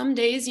Some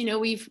days,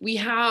 we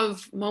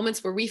have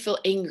moments where we feel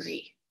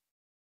angry.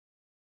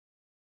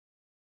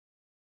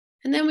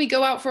 And then we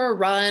go out for a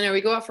run or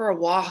we go out for a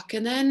walk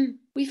and then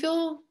we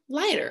feel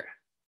lighter.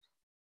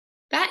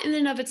 That in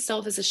and of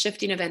itself is a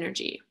shifting of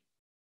energy.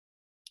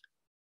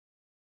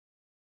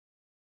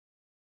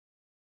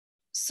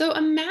 So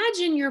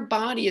imagine your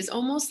body is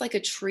almost like a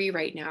tree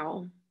right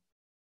now.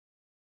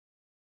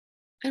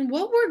 And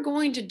what we're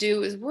going to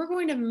do is we're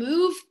going to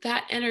move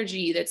that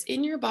energy that's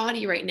in your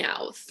body right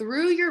now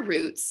through your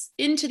roots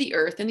into the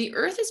earth, and the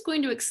earth is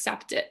going to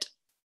accept it.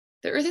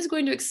 The earth is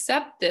going to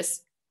accept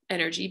this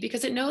energy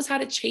because it knows how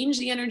to change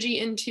the energy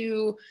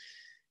to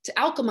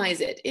alchemize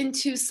it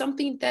into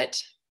something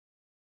that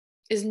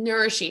is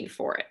nourishing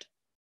for it.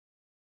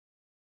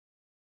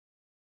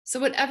 So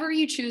whatever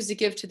you choose to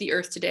give to the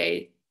earth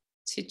today,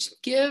 to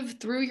give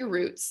through your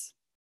roots,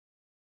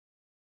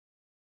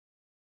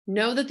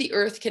 know that the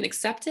earth can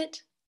accept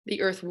it,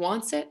 the earth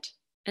wants it,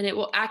 and it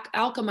will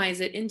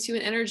alchemize it into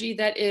an energy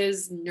that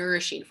is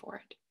nourishing for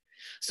it.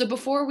 So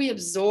before we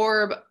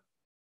absorb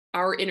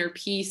our inner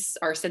peace,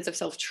 our sense of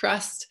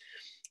self-trust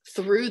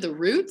through the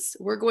roots,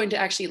 we're going to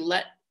actually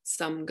let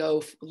some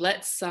go,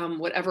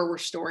 whatever we're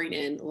storing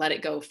in, let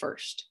it go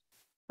first.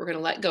 We're going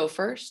to let go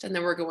first, and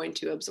then we're going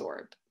to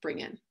absorb, bring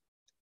in,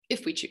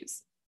 if we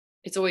choose.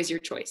 It's always your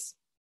choice.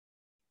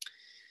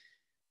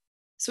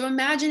 So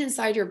imagine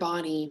inside your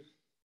body,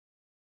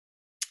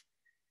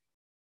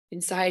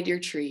 inside your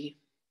tree,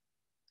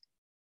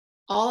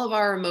 all of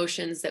our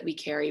emotions that we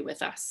carry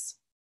with us.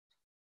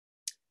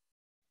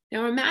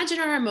 Now imagine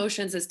our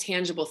emotions as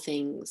tangible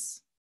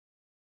things.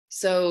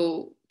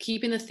 So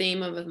keeping the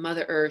theme of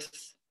Mother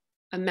Earth,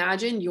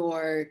 imagine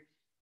your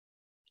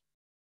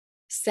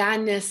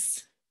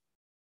sadness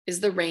is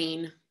the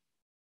rain.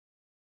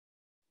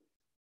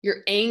 Your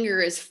anger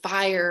is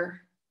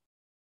fire.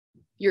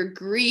 Your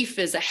grief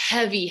is a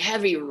heavy,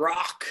 heavy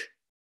rock.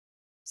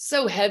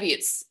 So heavy,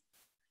 it's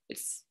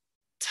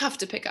tough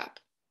to pick up.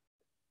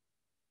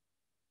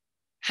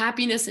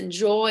 Happiness and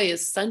joy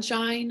is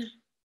sunshine.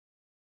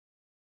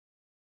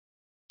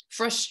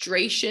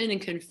 Frustration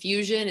and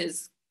confusion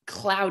is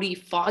cloudy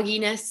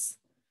fogginess.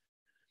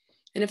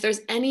 And if there's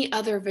any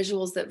other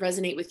visuals that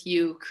resonate with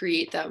you,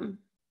 create them.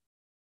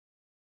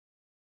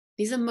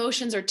 These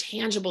emotions are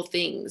tangible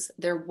things.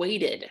 They're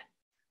weighted.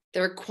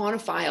 They're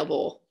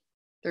quantifiable.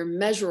 They're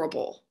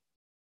measurable.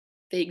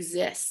 They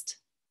exist.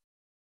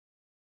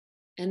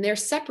 And they're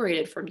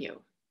separated from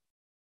you.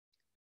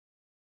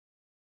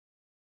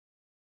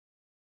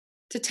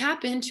 To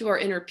tap into our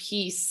inner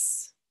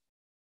peace,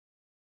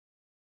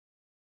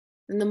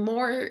 and the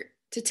more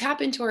to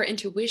tap into our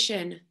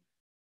intuition,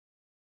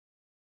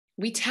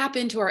 we tap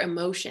into our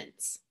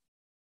emotions.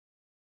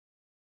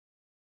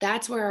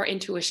 That's where our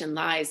intuition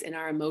lies, in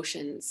our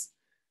emotions.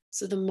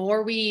 So the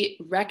more we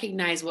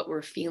recognize what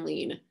we're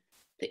feeling,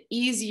 the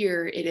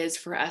easier it is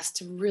for us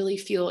to really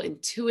feel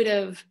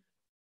intuitive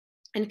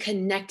and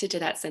connected to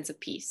that sense of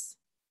peace.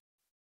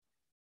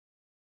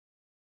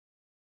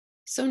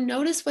 So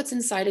notice what's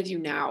inside of you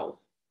now.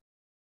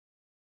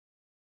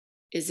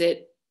 Is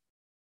it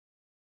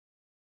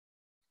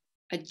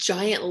a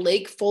giant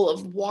lake full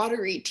of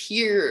watery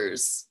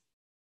tears,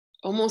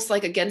 almost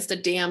like against a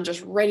dam,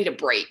 just ready to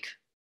break?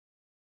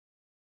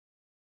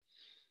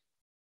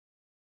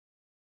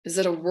 Is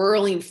it a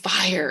whirling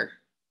fire,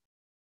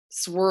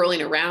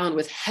 swirling around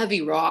with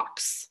heavy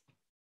rocks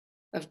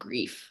of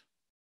grief?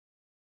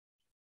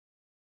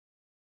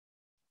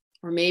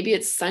 Or maybe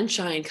it's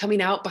sunshine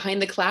coming out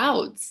behind the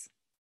clouds,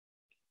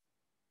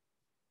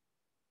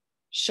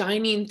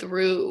 shining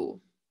through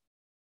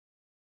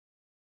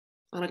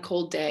on a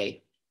cold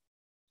day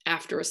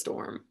after a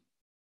storm.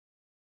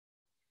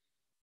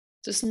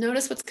 Just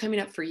notice what's coming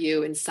up for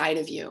you inside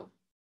of you,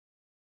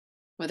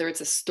 whether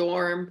it's a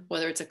storm,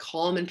 whether it's a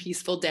calm and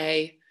peaceful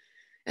day,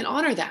 and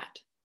honor that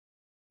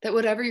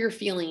whatever you're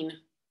feeling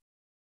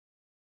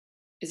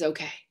is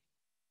okay.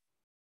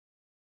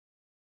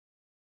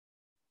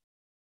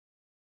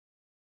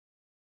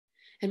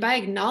 And by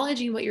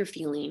acknowledging what you're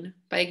feeling,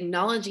 by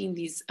acknowledging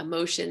these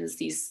emotions,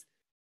 these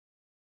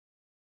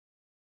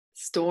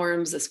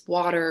storms, this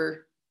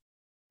water,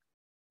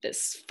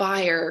 this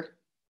fire,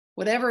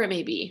 whatever it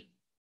may be,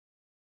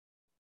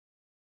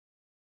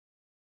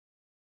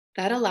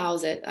 that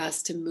allows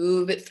us to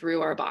move it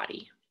through our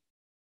body.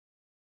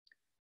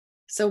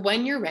 So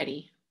when you're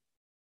ready,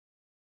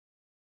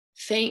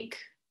 thank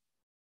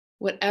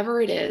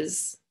whatever it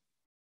is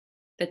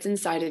that's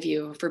inside of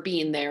you for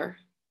being there.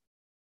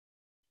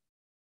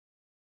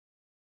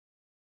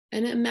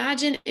 And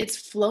imagine it's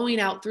flowing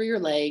out through your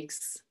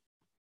legs,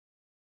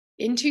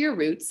 into your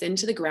roots,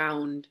 into the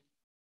ground.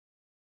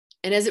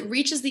 And as it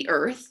reaches the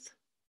earth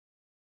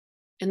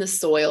and the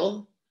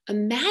soil,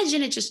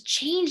 imagine it just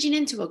changing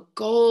into a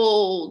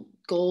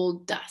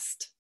gold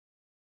dust.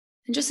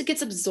 And just it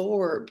gets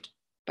absorbed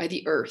by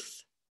the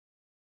earth,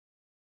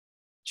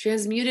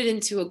 transmuted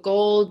into a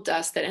gold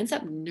dust that ends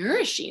up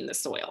nourishing the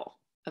soil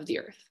of the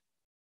earth.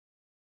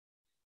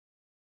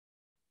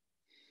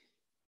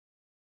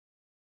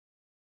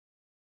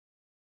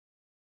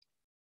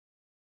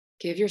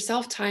 Give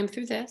yourself time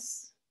through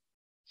this.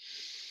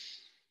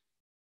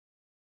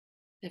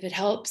 If it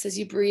helps as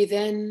you breathe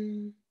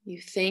in, you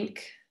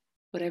think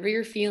whatever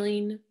you're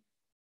feeling,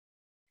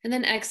 and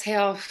then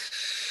exhale.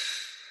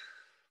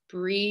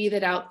 Breathe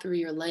it out through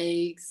your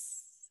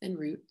legs and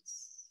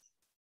roots.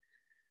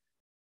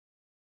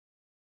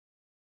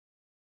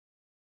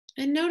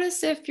 And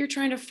notice if you're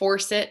trying to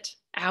force it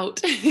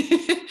out.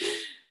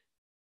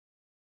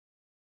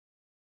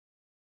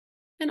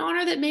 And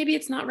honor that maybe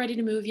it's not ready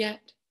to move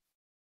yet.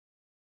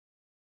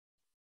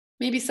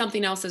 Maybe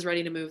something else is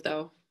ready to move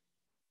though.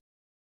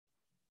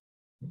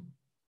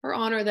 Or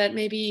honor that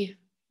maybe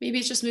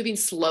it's just moving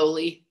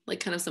slowly, like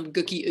kind of some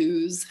gooky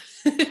ooze,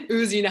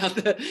 oozing out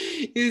of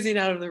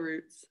the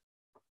roots.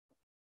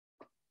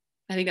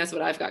 I think that's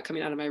what I've got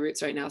coming out of my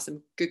roots right now,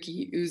 some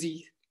gooky,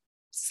 oozy,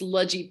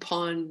 sludgy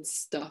pond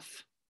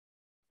stuff.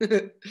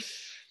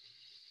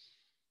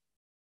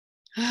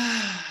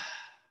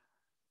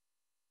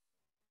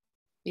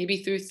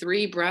 Maybe through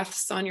 3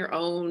 breaths on your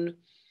own,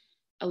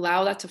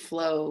 allow that to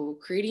flow,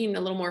 creating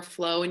a little more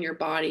flow in your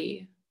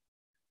body.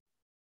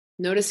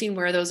 Noticing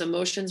where those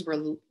emotions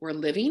were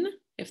living,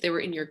 if they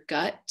were in your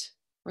gut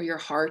or your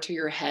heart or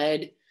your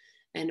head,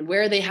 and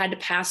where they had to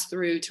pass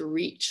through to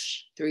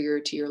reach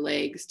through to your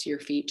legs, to your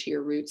feet, to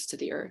your roots, to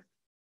the earth.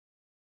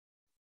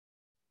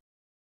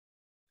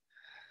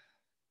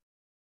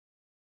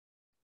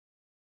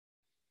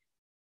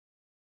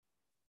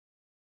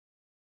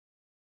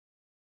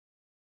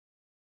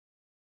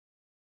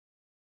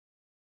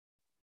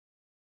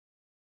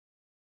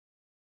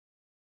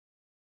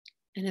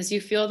 And as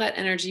you feel that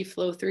energy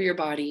flow through your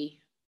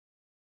body,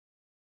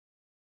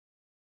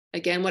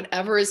 again,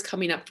 whatever is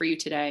coming up for you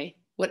today,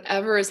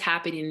 whatever is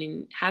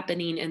happening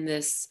in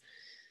this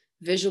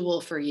visual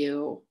for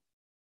you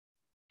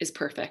is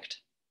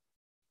perfect.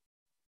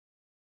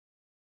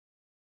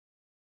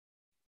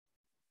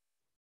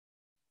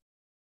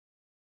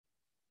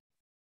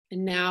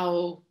 And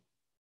now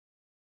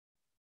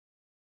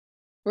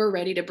we're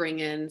ready to bring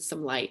in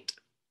some light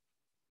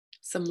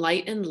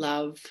and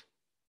love.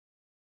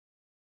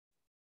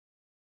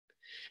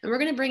 And we're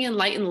going to bring in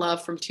light and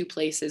love from 2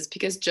 places,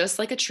 because just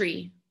like a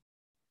tree,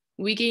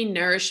 we gain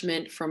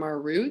nourishment from our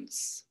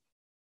roots,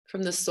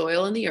 from the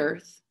soil and the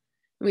earth.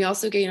 And we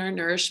also gain our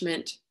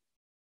nourishment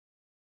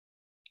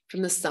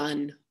from the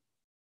sun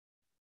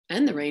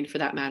and the rain, for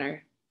that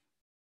matter.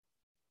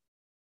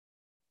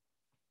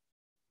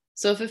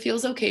 So if it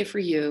feels okay for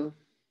you,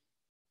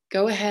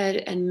 go ahead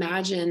and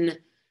imagine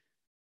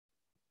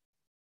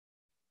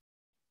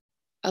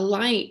a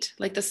light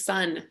like the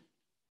sun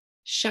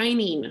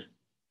shining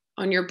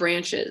on your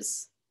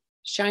branches,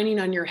 shining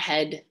on your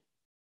head,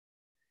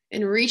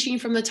 and reaching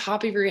from the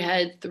top of your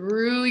head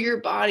through your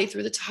body,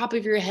 through the top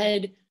of your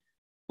head,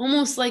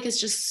 almost like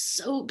it's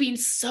just being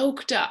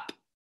soaked up.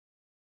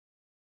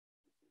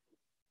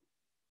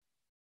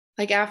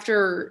 Like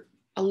after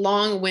a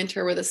long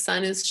winter where the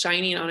sun is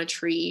shining on a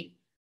tree,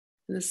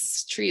 and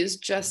this tree is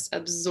just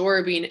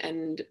absorbing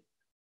and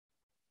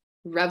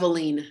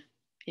reveling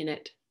in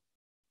it.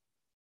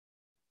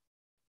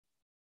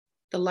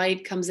 The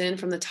light comes in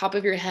from the top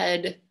of your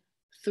head,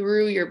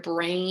 through your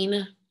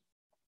brain,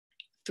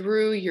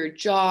 through your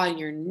jaw and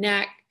your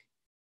neck,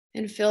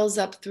 and fills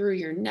up through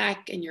your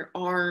neck and your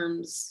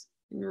arms,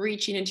 and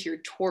reaching into your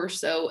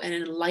torso, and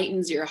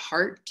enlightens your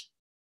heart,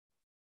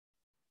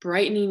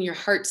 brightening your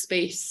heart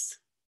space,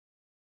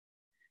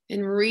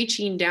 and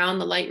reaching down.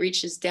 The light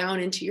reaches down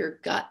into your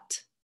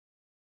gut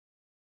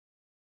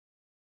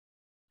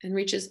and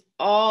reaches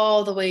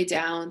all the way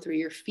down through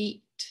your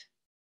feet,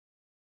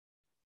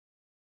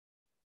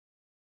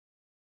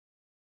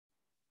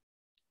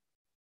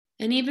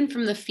 and even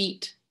from the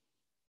feet.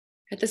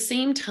 At the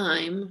same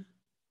time,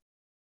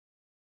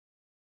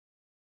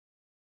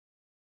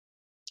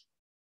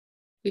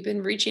 we've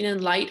been reaching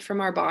in light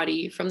from our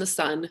body, from the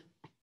sun.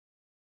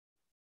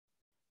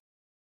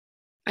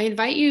 I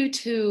invite you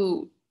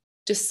to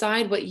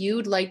decide what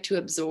you'd like to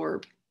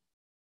absorb,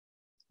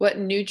 what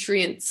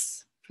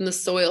nutrients from the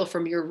soil,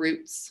 from your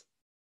roots.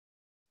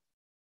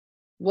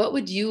 What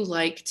would you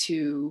like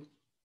to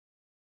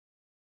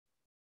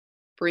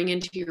bring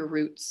into your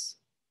roots?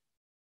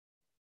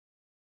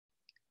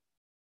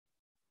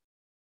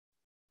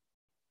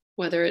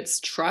 Whether it's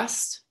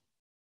trust,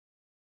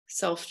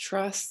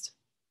 self-trust,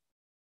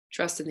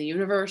 trust in the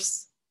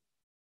universe,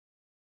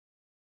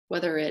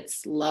 whether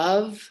it's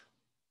love,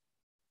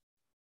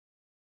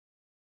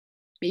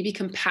 maybe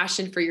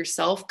compassion for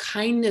yourself,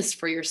 kindness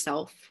for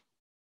yourself.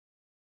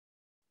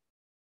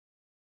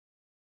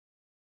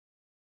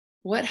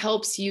 What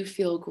helps you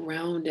feel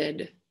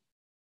grounded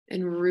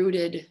and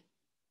rooted?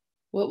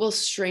 What will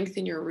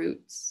strengthen your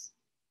roots?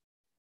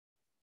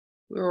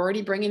 We're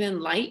already bringing in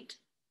light,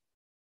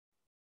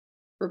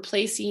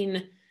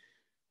 replacing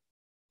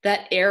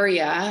that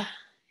area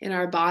in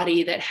our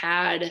body that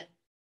had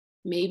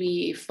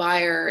maybe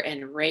fire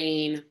and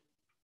rain.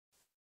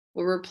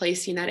 We're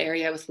replacing that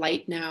area with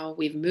light now.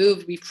 We've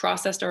moved, we've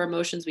processed our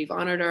emotions, we've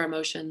honored our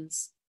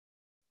emotions.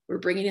 We're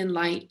bringing in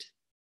light.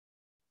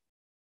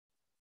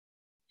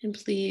 And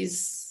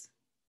please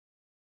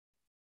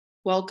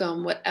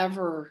welcome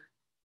whatever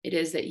it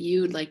is that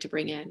you'd like to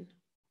bring in.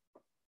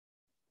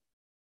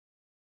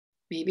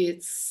 Maybe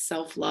it's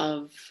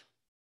self-love.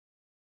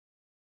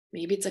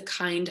 Maybe it's a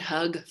kind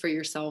hug for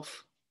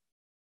yourself.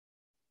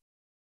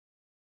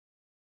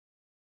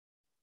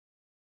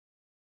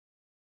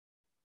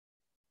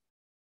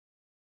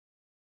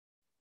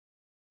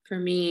 For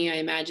me, I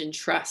imagine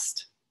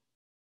trust.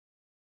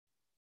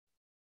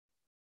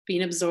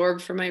 Being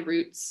absorbed from my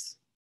roots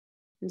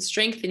and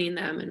strengthening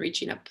them and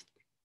reaching up.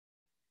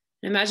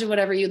 And imagine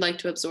whatever you'd like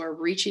to absorb,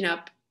 reaching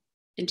up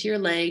into your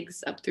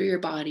legs, up through your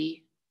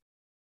body,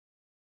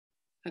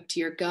 up to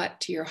your gut,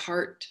 to your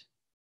heart,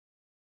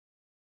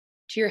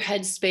 to your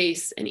head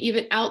space, and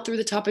even out through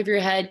the top of your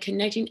head,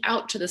 connecting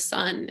out to the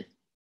sun.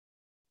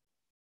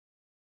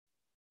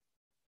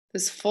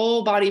 This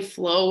full body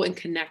flow and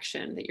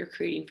connection that you're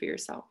creating for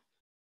yourself.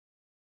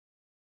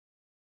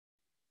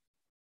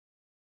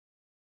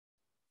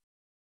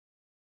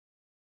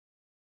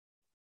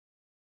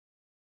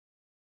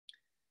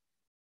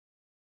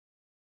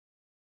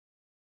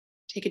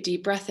 Take a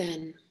deep breath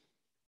in.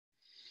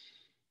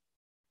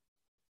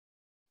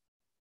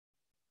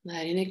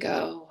 Letting it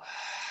go.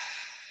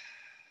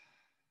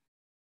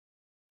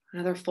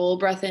 Another full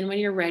breath in when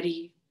you're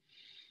ready.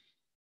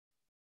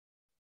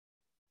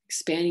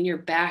 Expanding your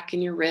back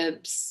and your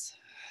ribs.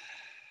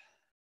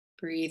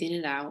 Breathing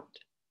it out.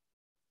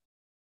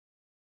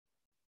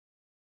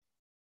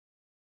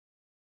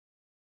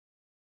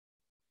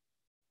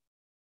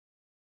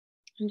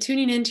 And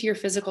tuning into your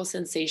physical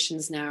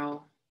sensations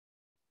now.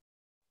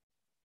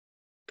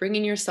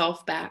 Bringing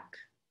yourself back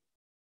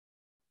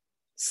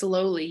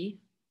slowly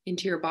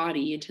into your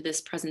body, into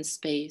this present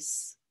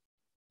space.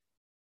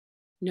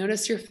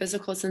 Notice your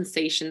physical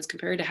sensations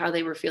compared to how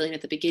they were feeling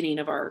at the beginning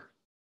of our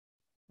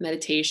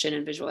meditation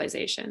and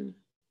visualization.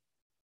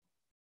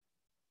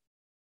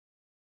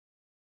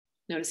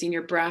 Noticing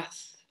your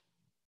breath,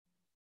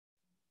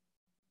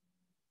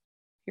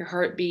 your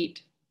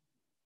heartbeat.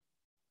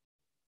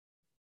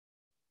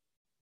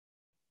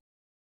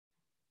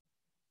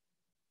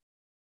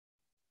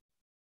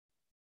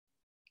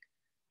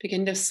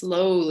 Begin to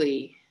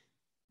slowly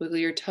wiggle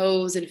your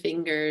toes and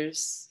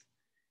fingers,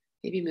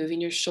 maybe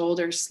moving your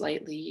shoulders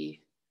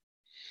slightly.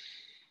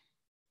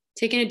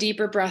 Taking a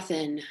deeper breath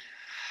in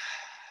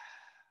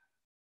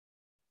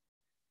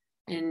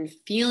and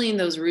feeling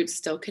those roots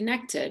still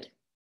connected,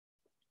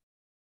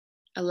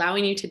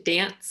 allowing you to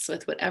dance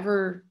with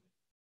whatever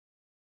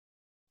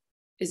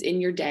is in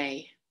your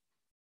day.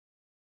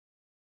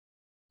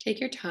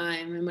 Take your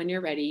time, and when you're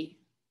ready,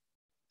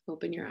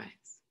 open your eyes.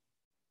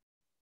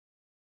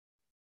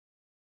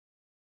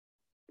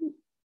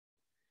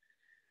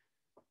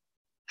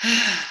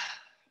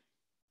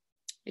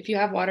 If you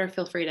have water,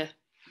 feel free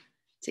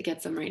to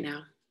get some right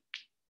now.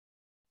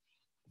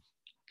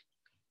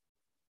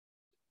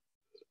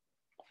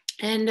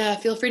 And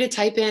feel free to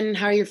type in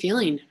how you're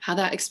feeling, how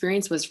that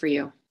experience was for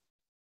you.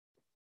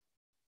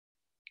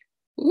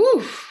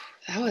 Ooh,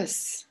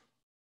 there's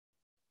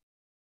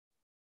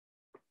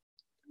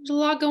a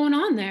lot going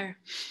on there.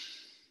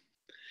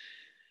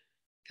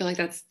 I feel like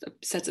that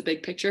sets a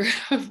big picture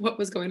of what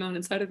was going on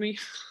inside of me.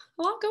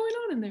 A lot going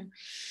on in there.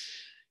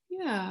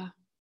 Yeah.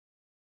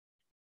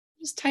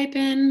 Just type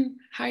in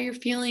how you're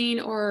feeling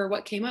or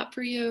what came up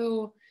for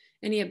you,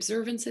 any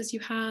observances you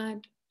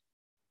had.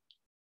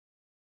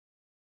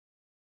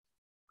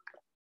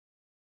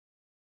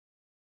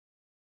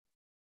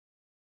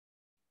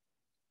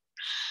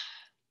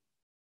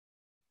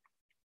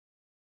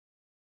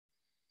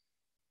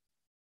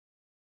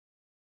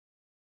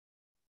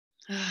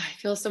 I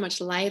feel so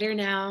much lighter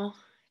now,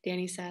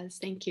 Danny says.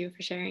 Thank you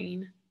for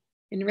sharing.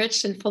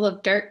 Enriched and full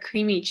of dark,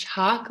 creamy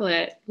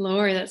chocolate.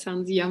 Lord, that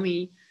sounds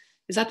yummy.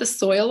 Is that the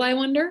soil, I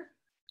wonder?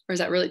 Or is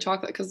that really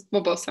chocolate? Because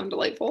we'll both sound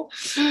delightful.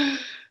 I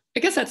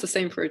guess that's the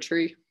same for a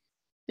tree.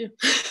 Yeah.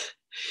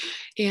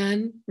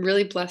 And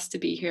really blessed to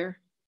be here.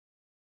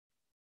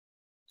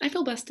 I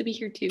feel blessed to be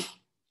here too.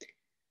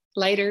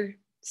 Lighter,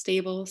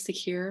 stable,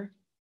 secure.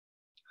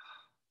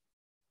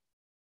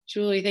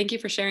 Julie, thank you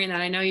for sharing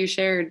that. I know you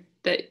shared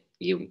that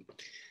you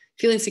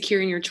feeling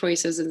secure in your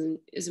choices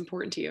is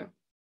important to you.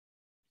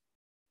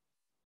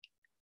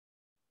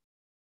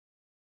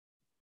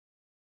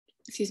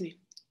 Excuse me.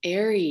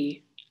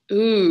 Airy.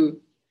 Ooh.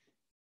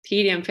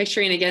 Petey, I'm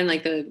picturing again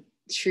like the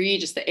tree,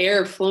 just the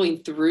air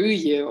flowing through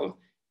you.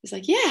 It's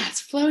like, yeah, it's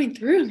flowing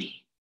through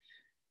me.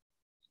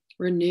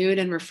 Renewed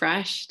and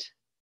refreshed.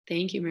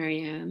 Thank you,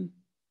 Marianne.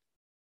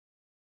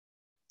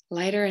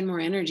 Lighter and more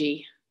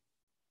energy.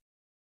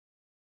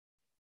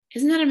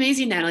 Isn't that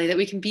amazing, Natalie, that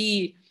we can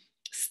be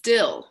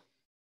still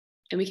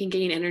and we can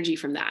gain energy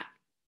from that?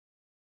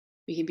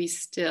 We can be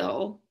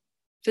still,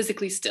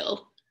 physically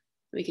still.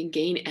 We can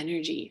gain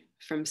energy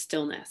from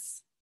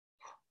stillness.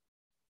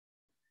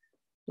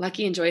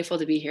 Lucky and joyful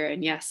to be here.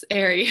 And yes,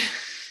 airy.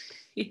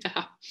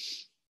 Yeah.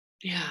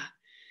 Yeah.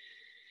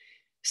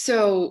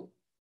 So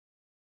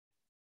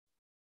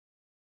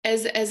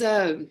as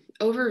a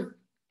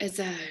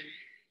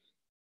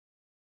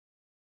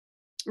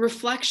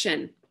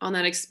reflection on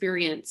that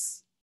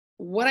experience,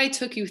 what I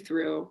took you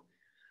through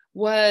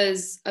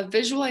was a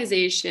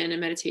visualization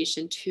and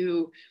meditation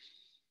to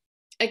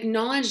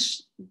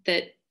acknowledge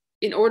that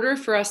in order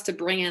for us to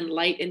bring in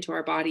light into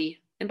our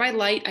body, and by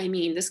light, I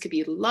mean, this could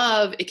be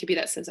love, it could be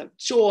that sense of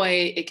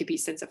joy, it could be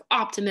sense of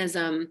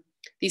optimism,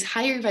 these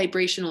higher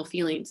vibrational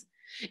feelings.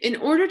 In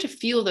order to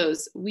feel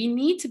those, we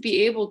need to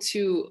be able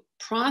to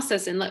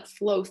process and let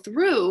flow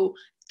through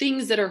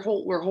things that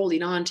we're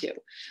holding on to.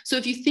 So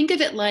if you think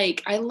of it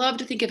like, I love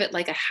to think of it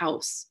like a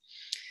house.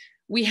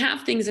 We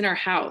have things in our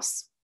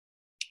house.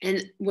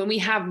 And when we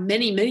have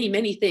many, many,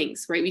 many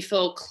things, right, we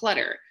feel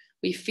clutter.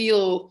 We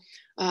feel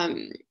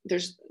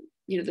there's,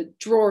 the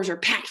drawers are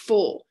packed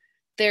full.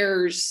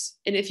 And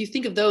if you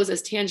think of those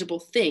as tangible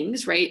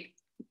things, right,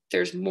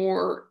 there's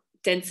more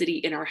density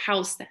in our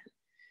house then.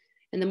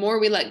 And the more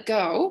we let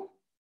go,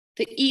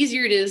 the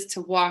easier it is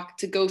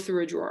to go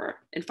through a drawer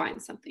and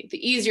find something.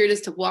 The easier it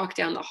is to walk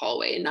down the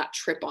hallway and not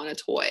trip on a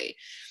toy.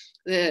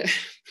 That's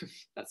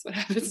what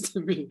happens to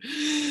me.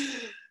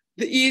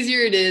 The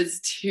easier it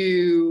is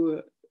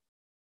to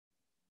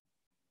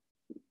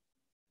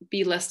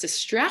be less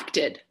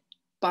distracted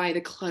by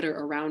the clutter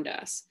around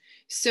us.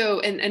 So,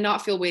 and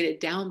not feel weighted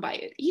down by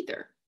it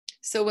either.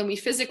 So when we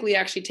physically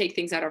actually take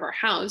things out of our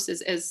house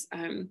as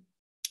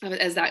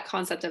that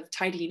concept of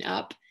tidying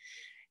up,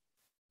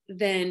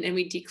 and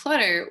we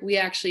declutter, we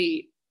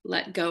actually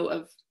let go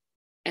of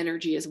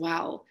energy as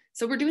well.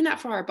 So we're doing that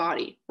for our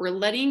body. We're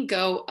letting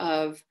go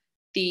of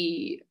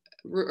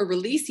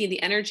releasing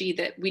the energy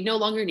that we no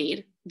longer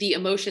need, the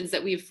emotions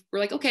that we're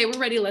like, okay, we're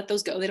ready to let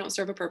those go. They don't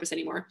serve a purpose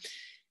anymore.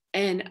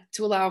 And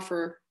to allow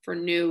for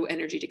new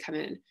energy to come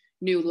in,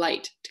 new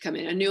light to come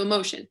in, a new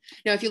emotion.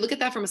 Now, if you look at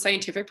that from a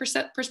scientific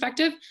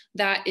perspective,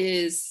 that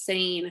is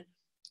saying,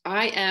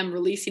 I am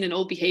releasing an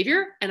old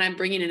behavior and I'm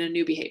bringing in a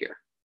new behavior.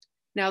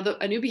 Now,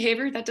 a new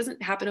behavior, that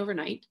doesn't happen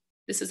overnight.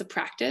 This is a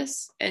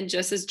practice. And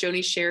just as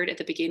Joni shared at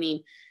the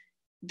beginning,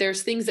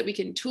 there's tools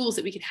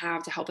that we can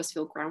have to help us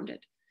feel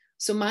grounded.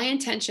 So my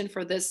intention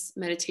for this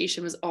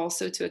meditation was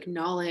also to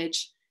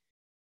acknowledge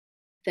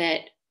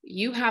that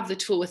you have the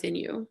tool within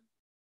you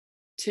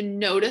to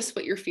notice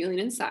what you're feeling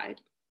inside,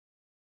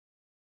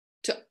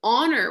 to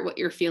honor what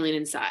you're feeling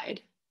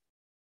inside.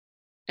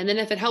 And then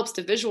if it helps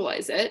to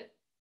visualize it,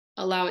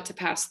 allow it to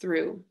pass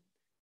through.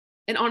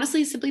 And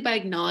honestly, simply by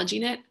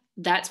acknowledging it,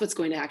 that's what's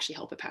going to actually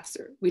help it pass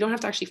through. We don't have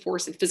to actually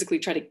force and physically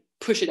try to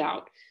push it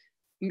out.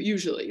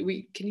 Usually,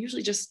 we can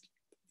usually just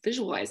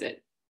visualize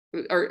it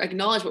or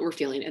acknowledge what we're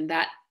feeling, and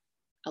that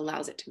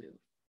allows it to move.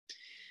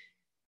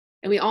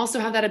 And we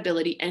also have that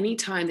ability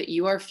anytime that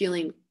you are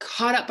feeling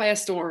caught up by a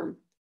storm.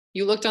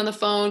 You looked on the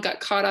phone, got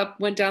caught up,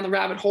 went down the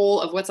rabbit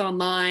hole of what's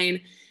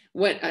online,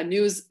 what a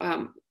news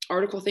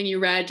article thing you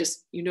read,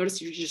 you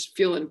notice you're just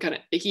feeling kind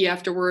of icky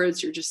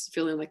afterwards. You're just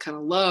feeling like kind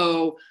of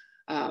low.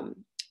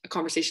 A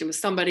conversation with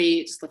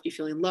somebody just left you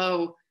feeling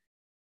low.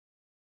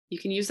 You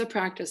can use the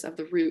practice of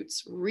the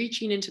roots,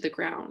 reaching into the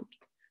ground.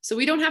 So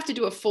we don't have to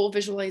do a full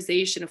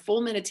visualization, a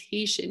full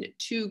meditation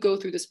to go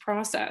through this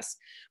process.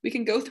 We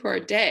can go through our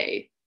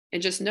day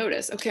and just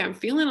notice, okay, I'm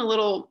feeling a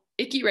little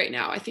icky right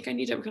now. I think I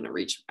need to kind of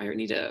reach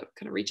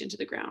into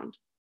the ground,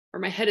 or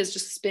my head is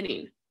just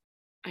spinning.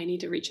 I need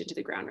to reach into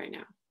the ground right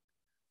now.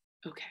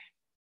 Okay.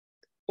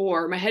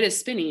 Or my head is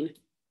spinning.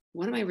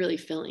 What am I really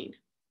feeling?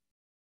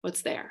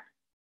 What's there?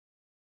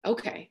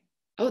 Okay.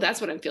 Oh,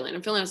 that's what I'm feeling. I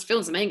was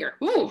feeling some anger.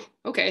 Ooh,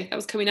 okay. That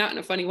was coming out in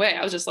a funny way.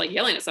 I was just like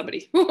yelling at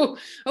somebody. Ooh,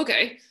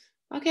 okay.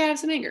 Okay, I have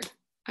some anger.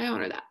 I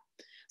honor that.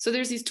 So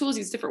there's these tools,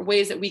 these different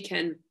ways that we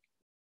can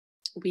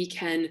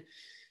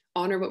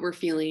honor what we're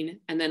feeling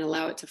and then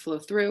allow it to flow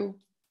through,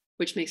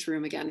 which makes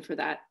room again for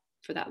that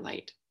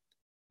light.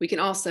 We can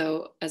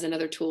also, as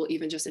another tool,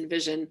 even just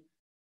envision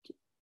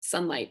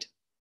sunlight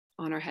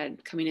on our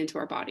head coming into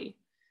our body.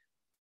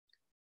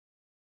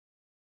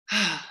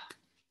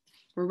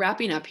 We're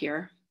wrapping up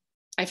here.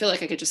 I feel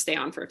like I could just stay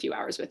on for a few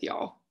hours with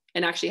y'all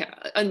and actually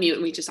unmute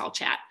and we just all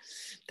chat.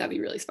 That'd be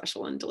really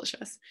special and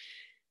delicious.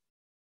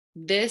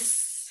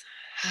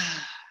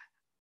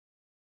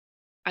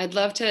 I'd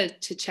love to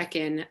check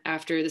in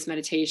after this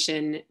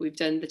meditation. We've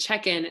done the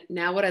check-in.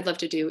 Now what I'd love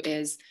to do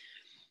is,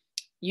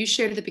 you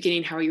shared at the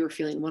beginning how you were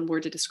feeling, one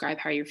word to describe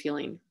how you're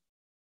feeling.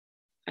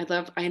 I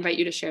invite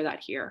you to share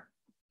that here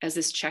as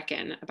this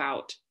check-in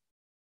about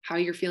how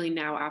you're feeling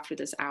now after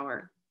this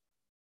hour.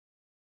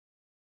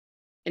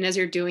 And as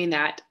you're doing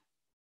that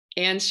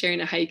and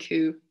sharing a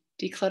haiku,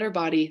 declutter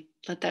body,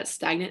 let that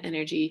stagnant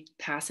energy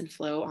pass and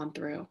flow on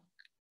through. Love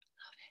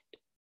it.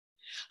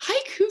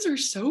 Haikus are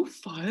so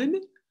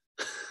fun.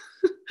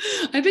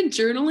 I've been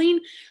journaling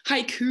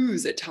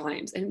haikus at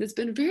times and it's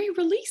been very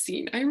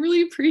releasing. I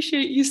really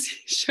appreciate you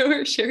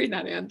sharing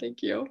that, Anne.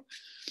 Thank you.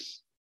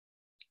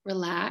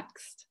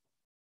 Relaxed.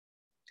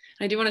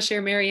 I do want to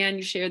share, Marianne,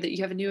 you shared that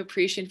you have a new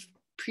appreciation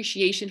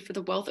for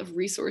the wealth of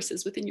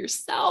resources within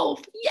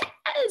yourself.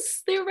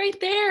 Yes, they're right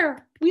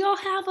there. We all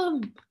have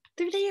them.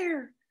 They're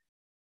there.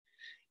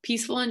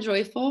 Peaceful and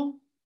joyful.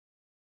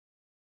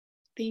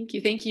 Thank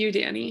you. Thank you,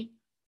 Danny.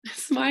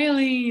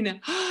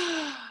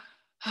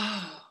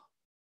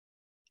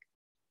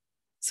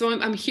 So So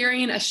I'm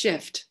hearing a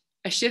shift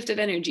of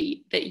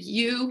energy that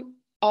you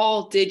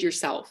all did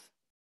yourself.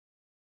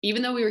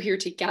 Even though we were here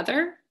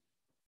together,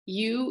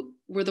 you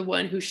were the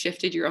one who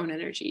shifted your own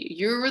energy.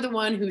 You were the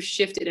one who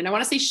shifted. And I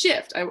want to say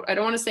shift. I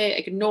don't want to say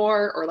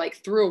ignore or like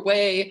threw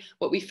away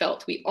what we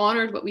felt. We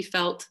honored what we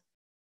felt.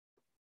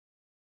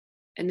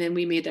 And then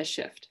we made that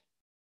shift.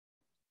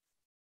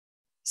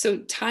 So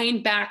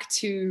tying back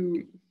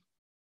to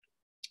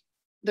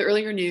the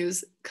earlier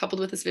news,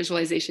 coupled with this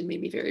visualization, made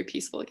me very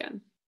peaceful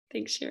again.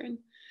 Thanks, Sharon.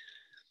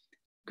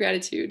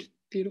 Gratitude.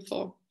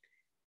 Beautiful.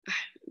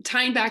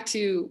 Tying back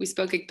to, we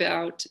spoke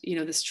about,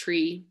 this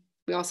tree.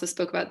 We also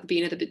spoke about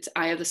being at the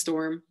eye of the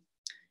storm.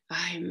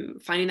 I'm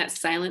finding that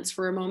silence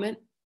for a moment,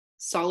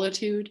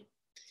 solitude.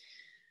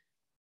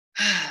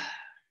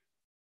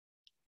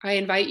 I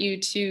invite you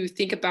to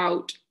think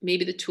about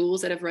maybe the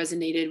tools that have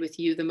resonated with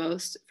you the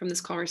most from this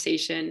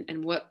conversation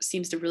and what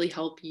seems to really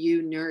help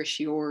you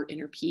nourish your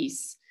inner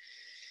peace.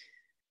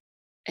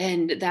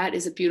 And that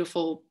is a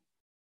beautiful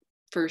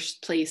I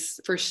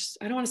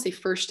don't want to say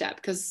first step,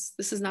 because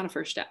this is not a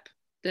first step.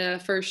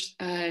 The first,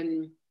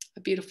 a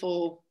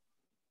beautiful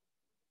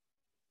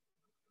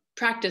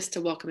practice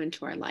to welcome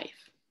into our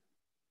life.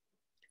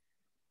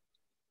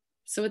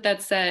 So with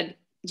that said,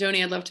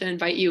 Joni, I'd love to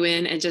invite you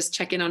in and just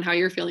check in on how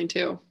you're feeling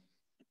too.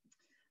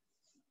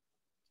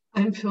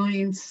 I'm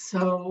feeling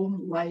so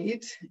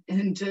light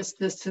and just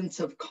this sense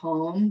of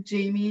calm,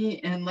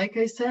 Jamie. And like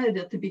I said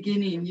at the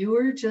beginning, you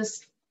were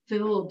just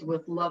filled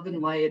with love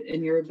and light,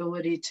 and your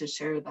ability to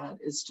share that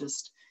is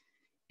just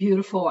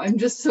beautiful. I'm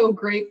just so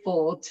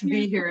grateful to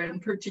be here,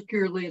 and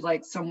particularly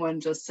like someone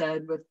just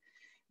said with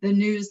the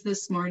news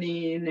this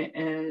morning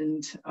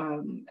and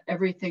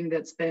everything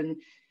that's been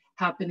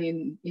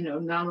happening,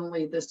 not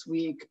only this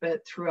week,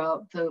 but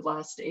throughout the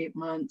last 8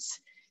 months.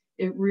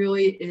 It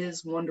really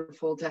is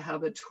wonderful to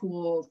have a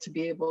tool to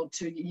be able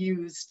to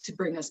use to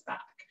bring us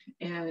back.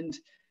 And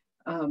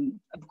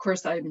of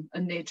course, I'm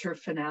a nature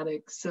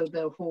fanatic. So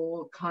the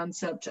whole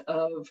concept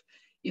of,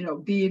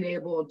 being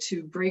able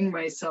to bring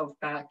myself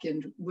back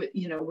and, with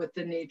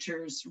the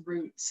nature's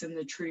roots and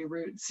the tree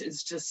roots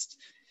is just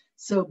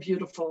so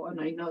beautiful.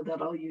 And I know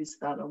that I'll use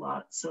that a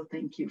lot. So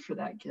thank you for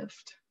that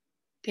gift.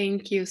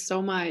 Thank you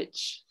so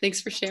much. Thanks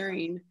for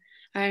sharing.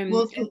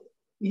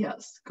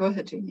 Yes, go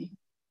ahead, Jamie.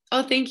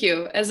 Oh, thank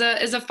you. As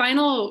a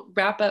final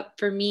wrap up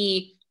for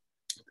me,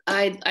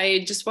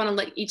 I just want to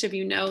let each of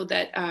you know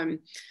that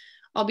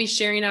I'll be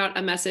sharing out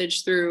a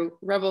message through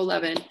Revel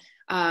 11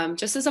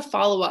 just as a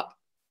follow-up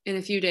in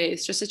a few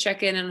days, just to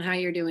check in on how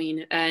you're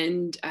doing.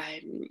 And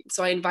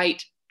so I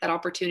invite that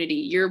opportunity.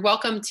 You're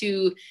welcome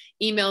to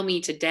email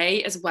me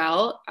today as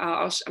well.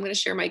 I'm going to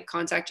share my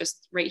contact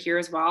just right here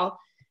as well.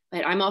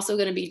 But I'm also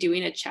going to be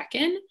doing a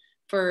check-in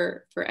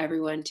for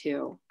everyone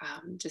too.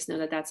 Just know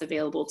that that's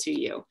available to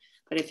you.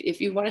 But if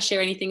you want to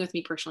share anything with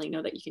me personally,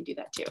 know that you can do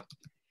that too.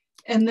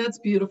 And that's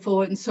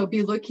beautiful. And so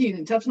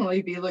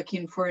definitely be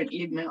looking for an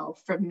email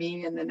from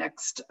me in the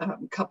next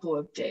couple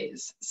of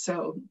days.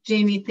 So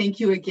Jamie, thank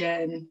you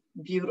again.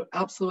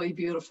 Absolutely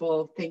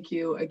beautiful. Thank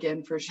you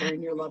again for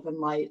sharing your love and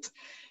light.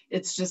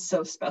 It's just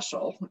so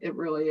special. It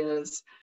really is.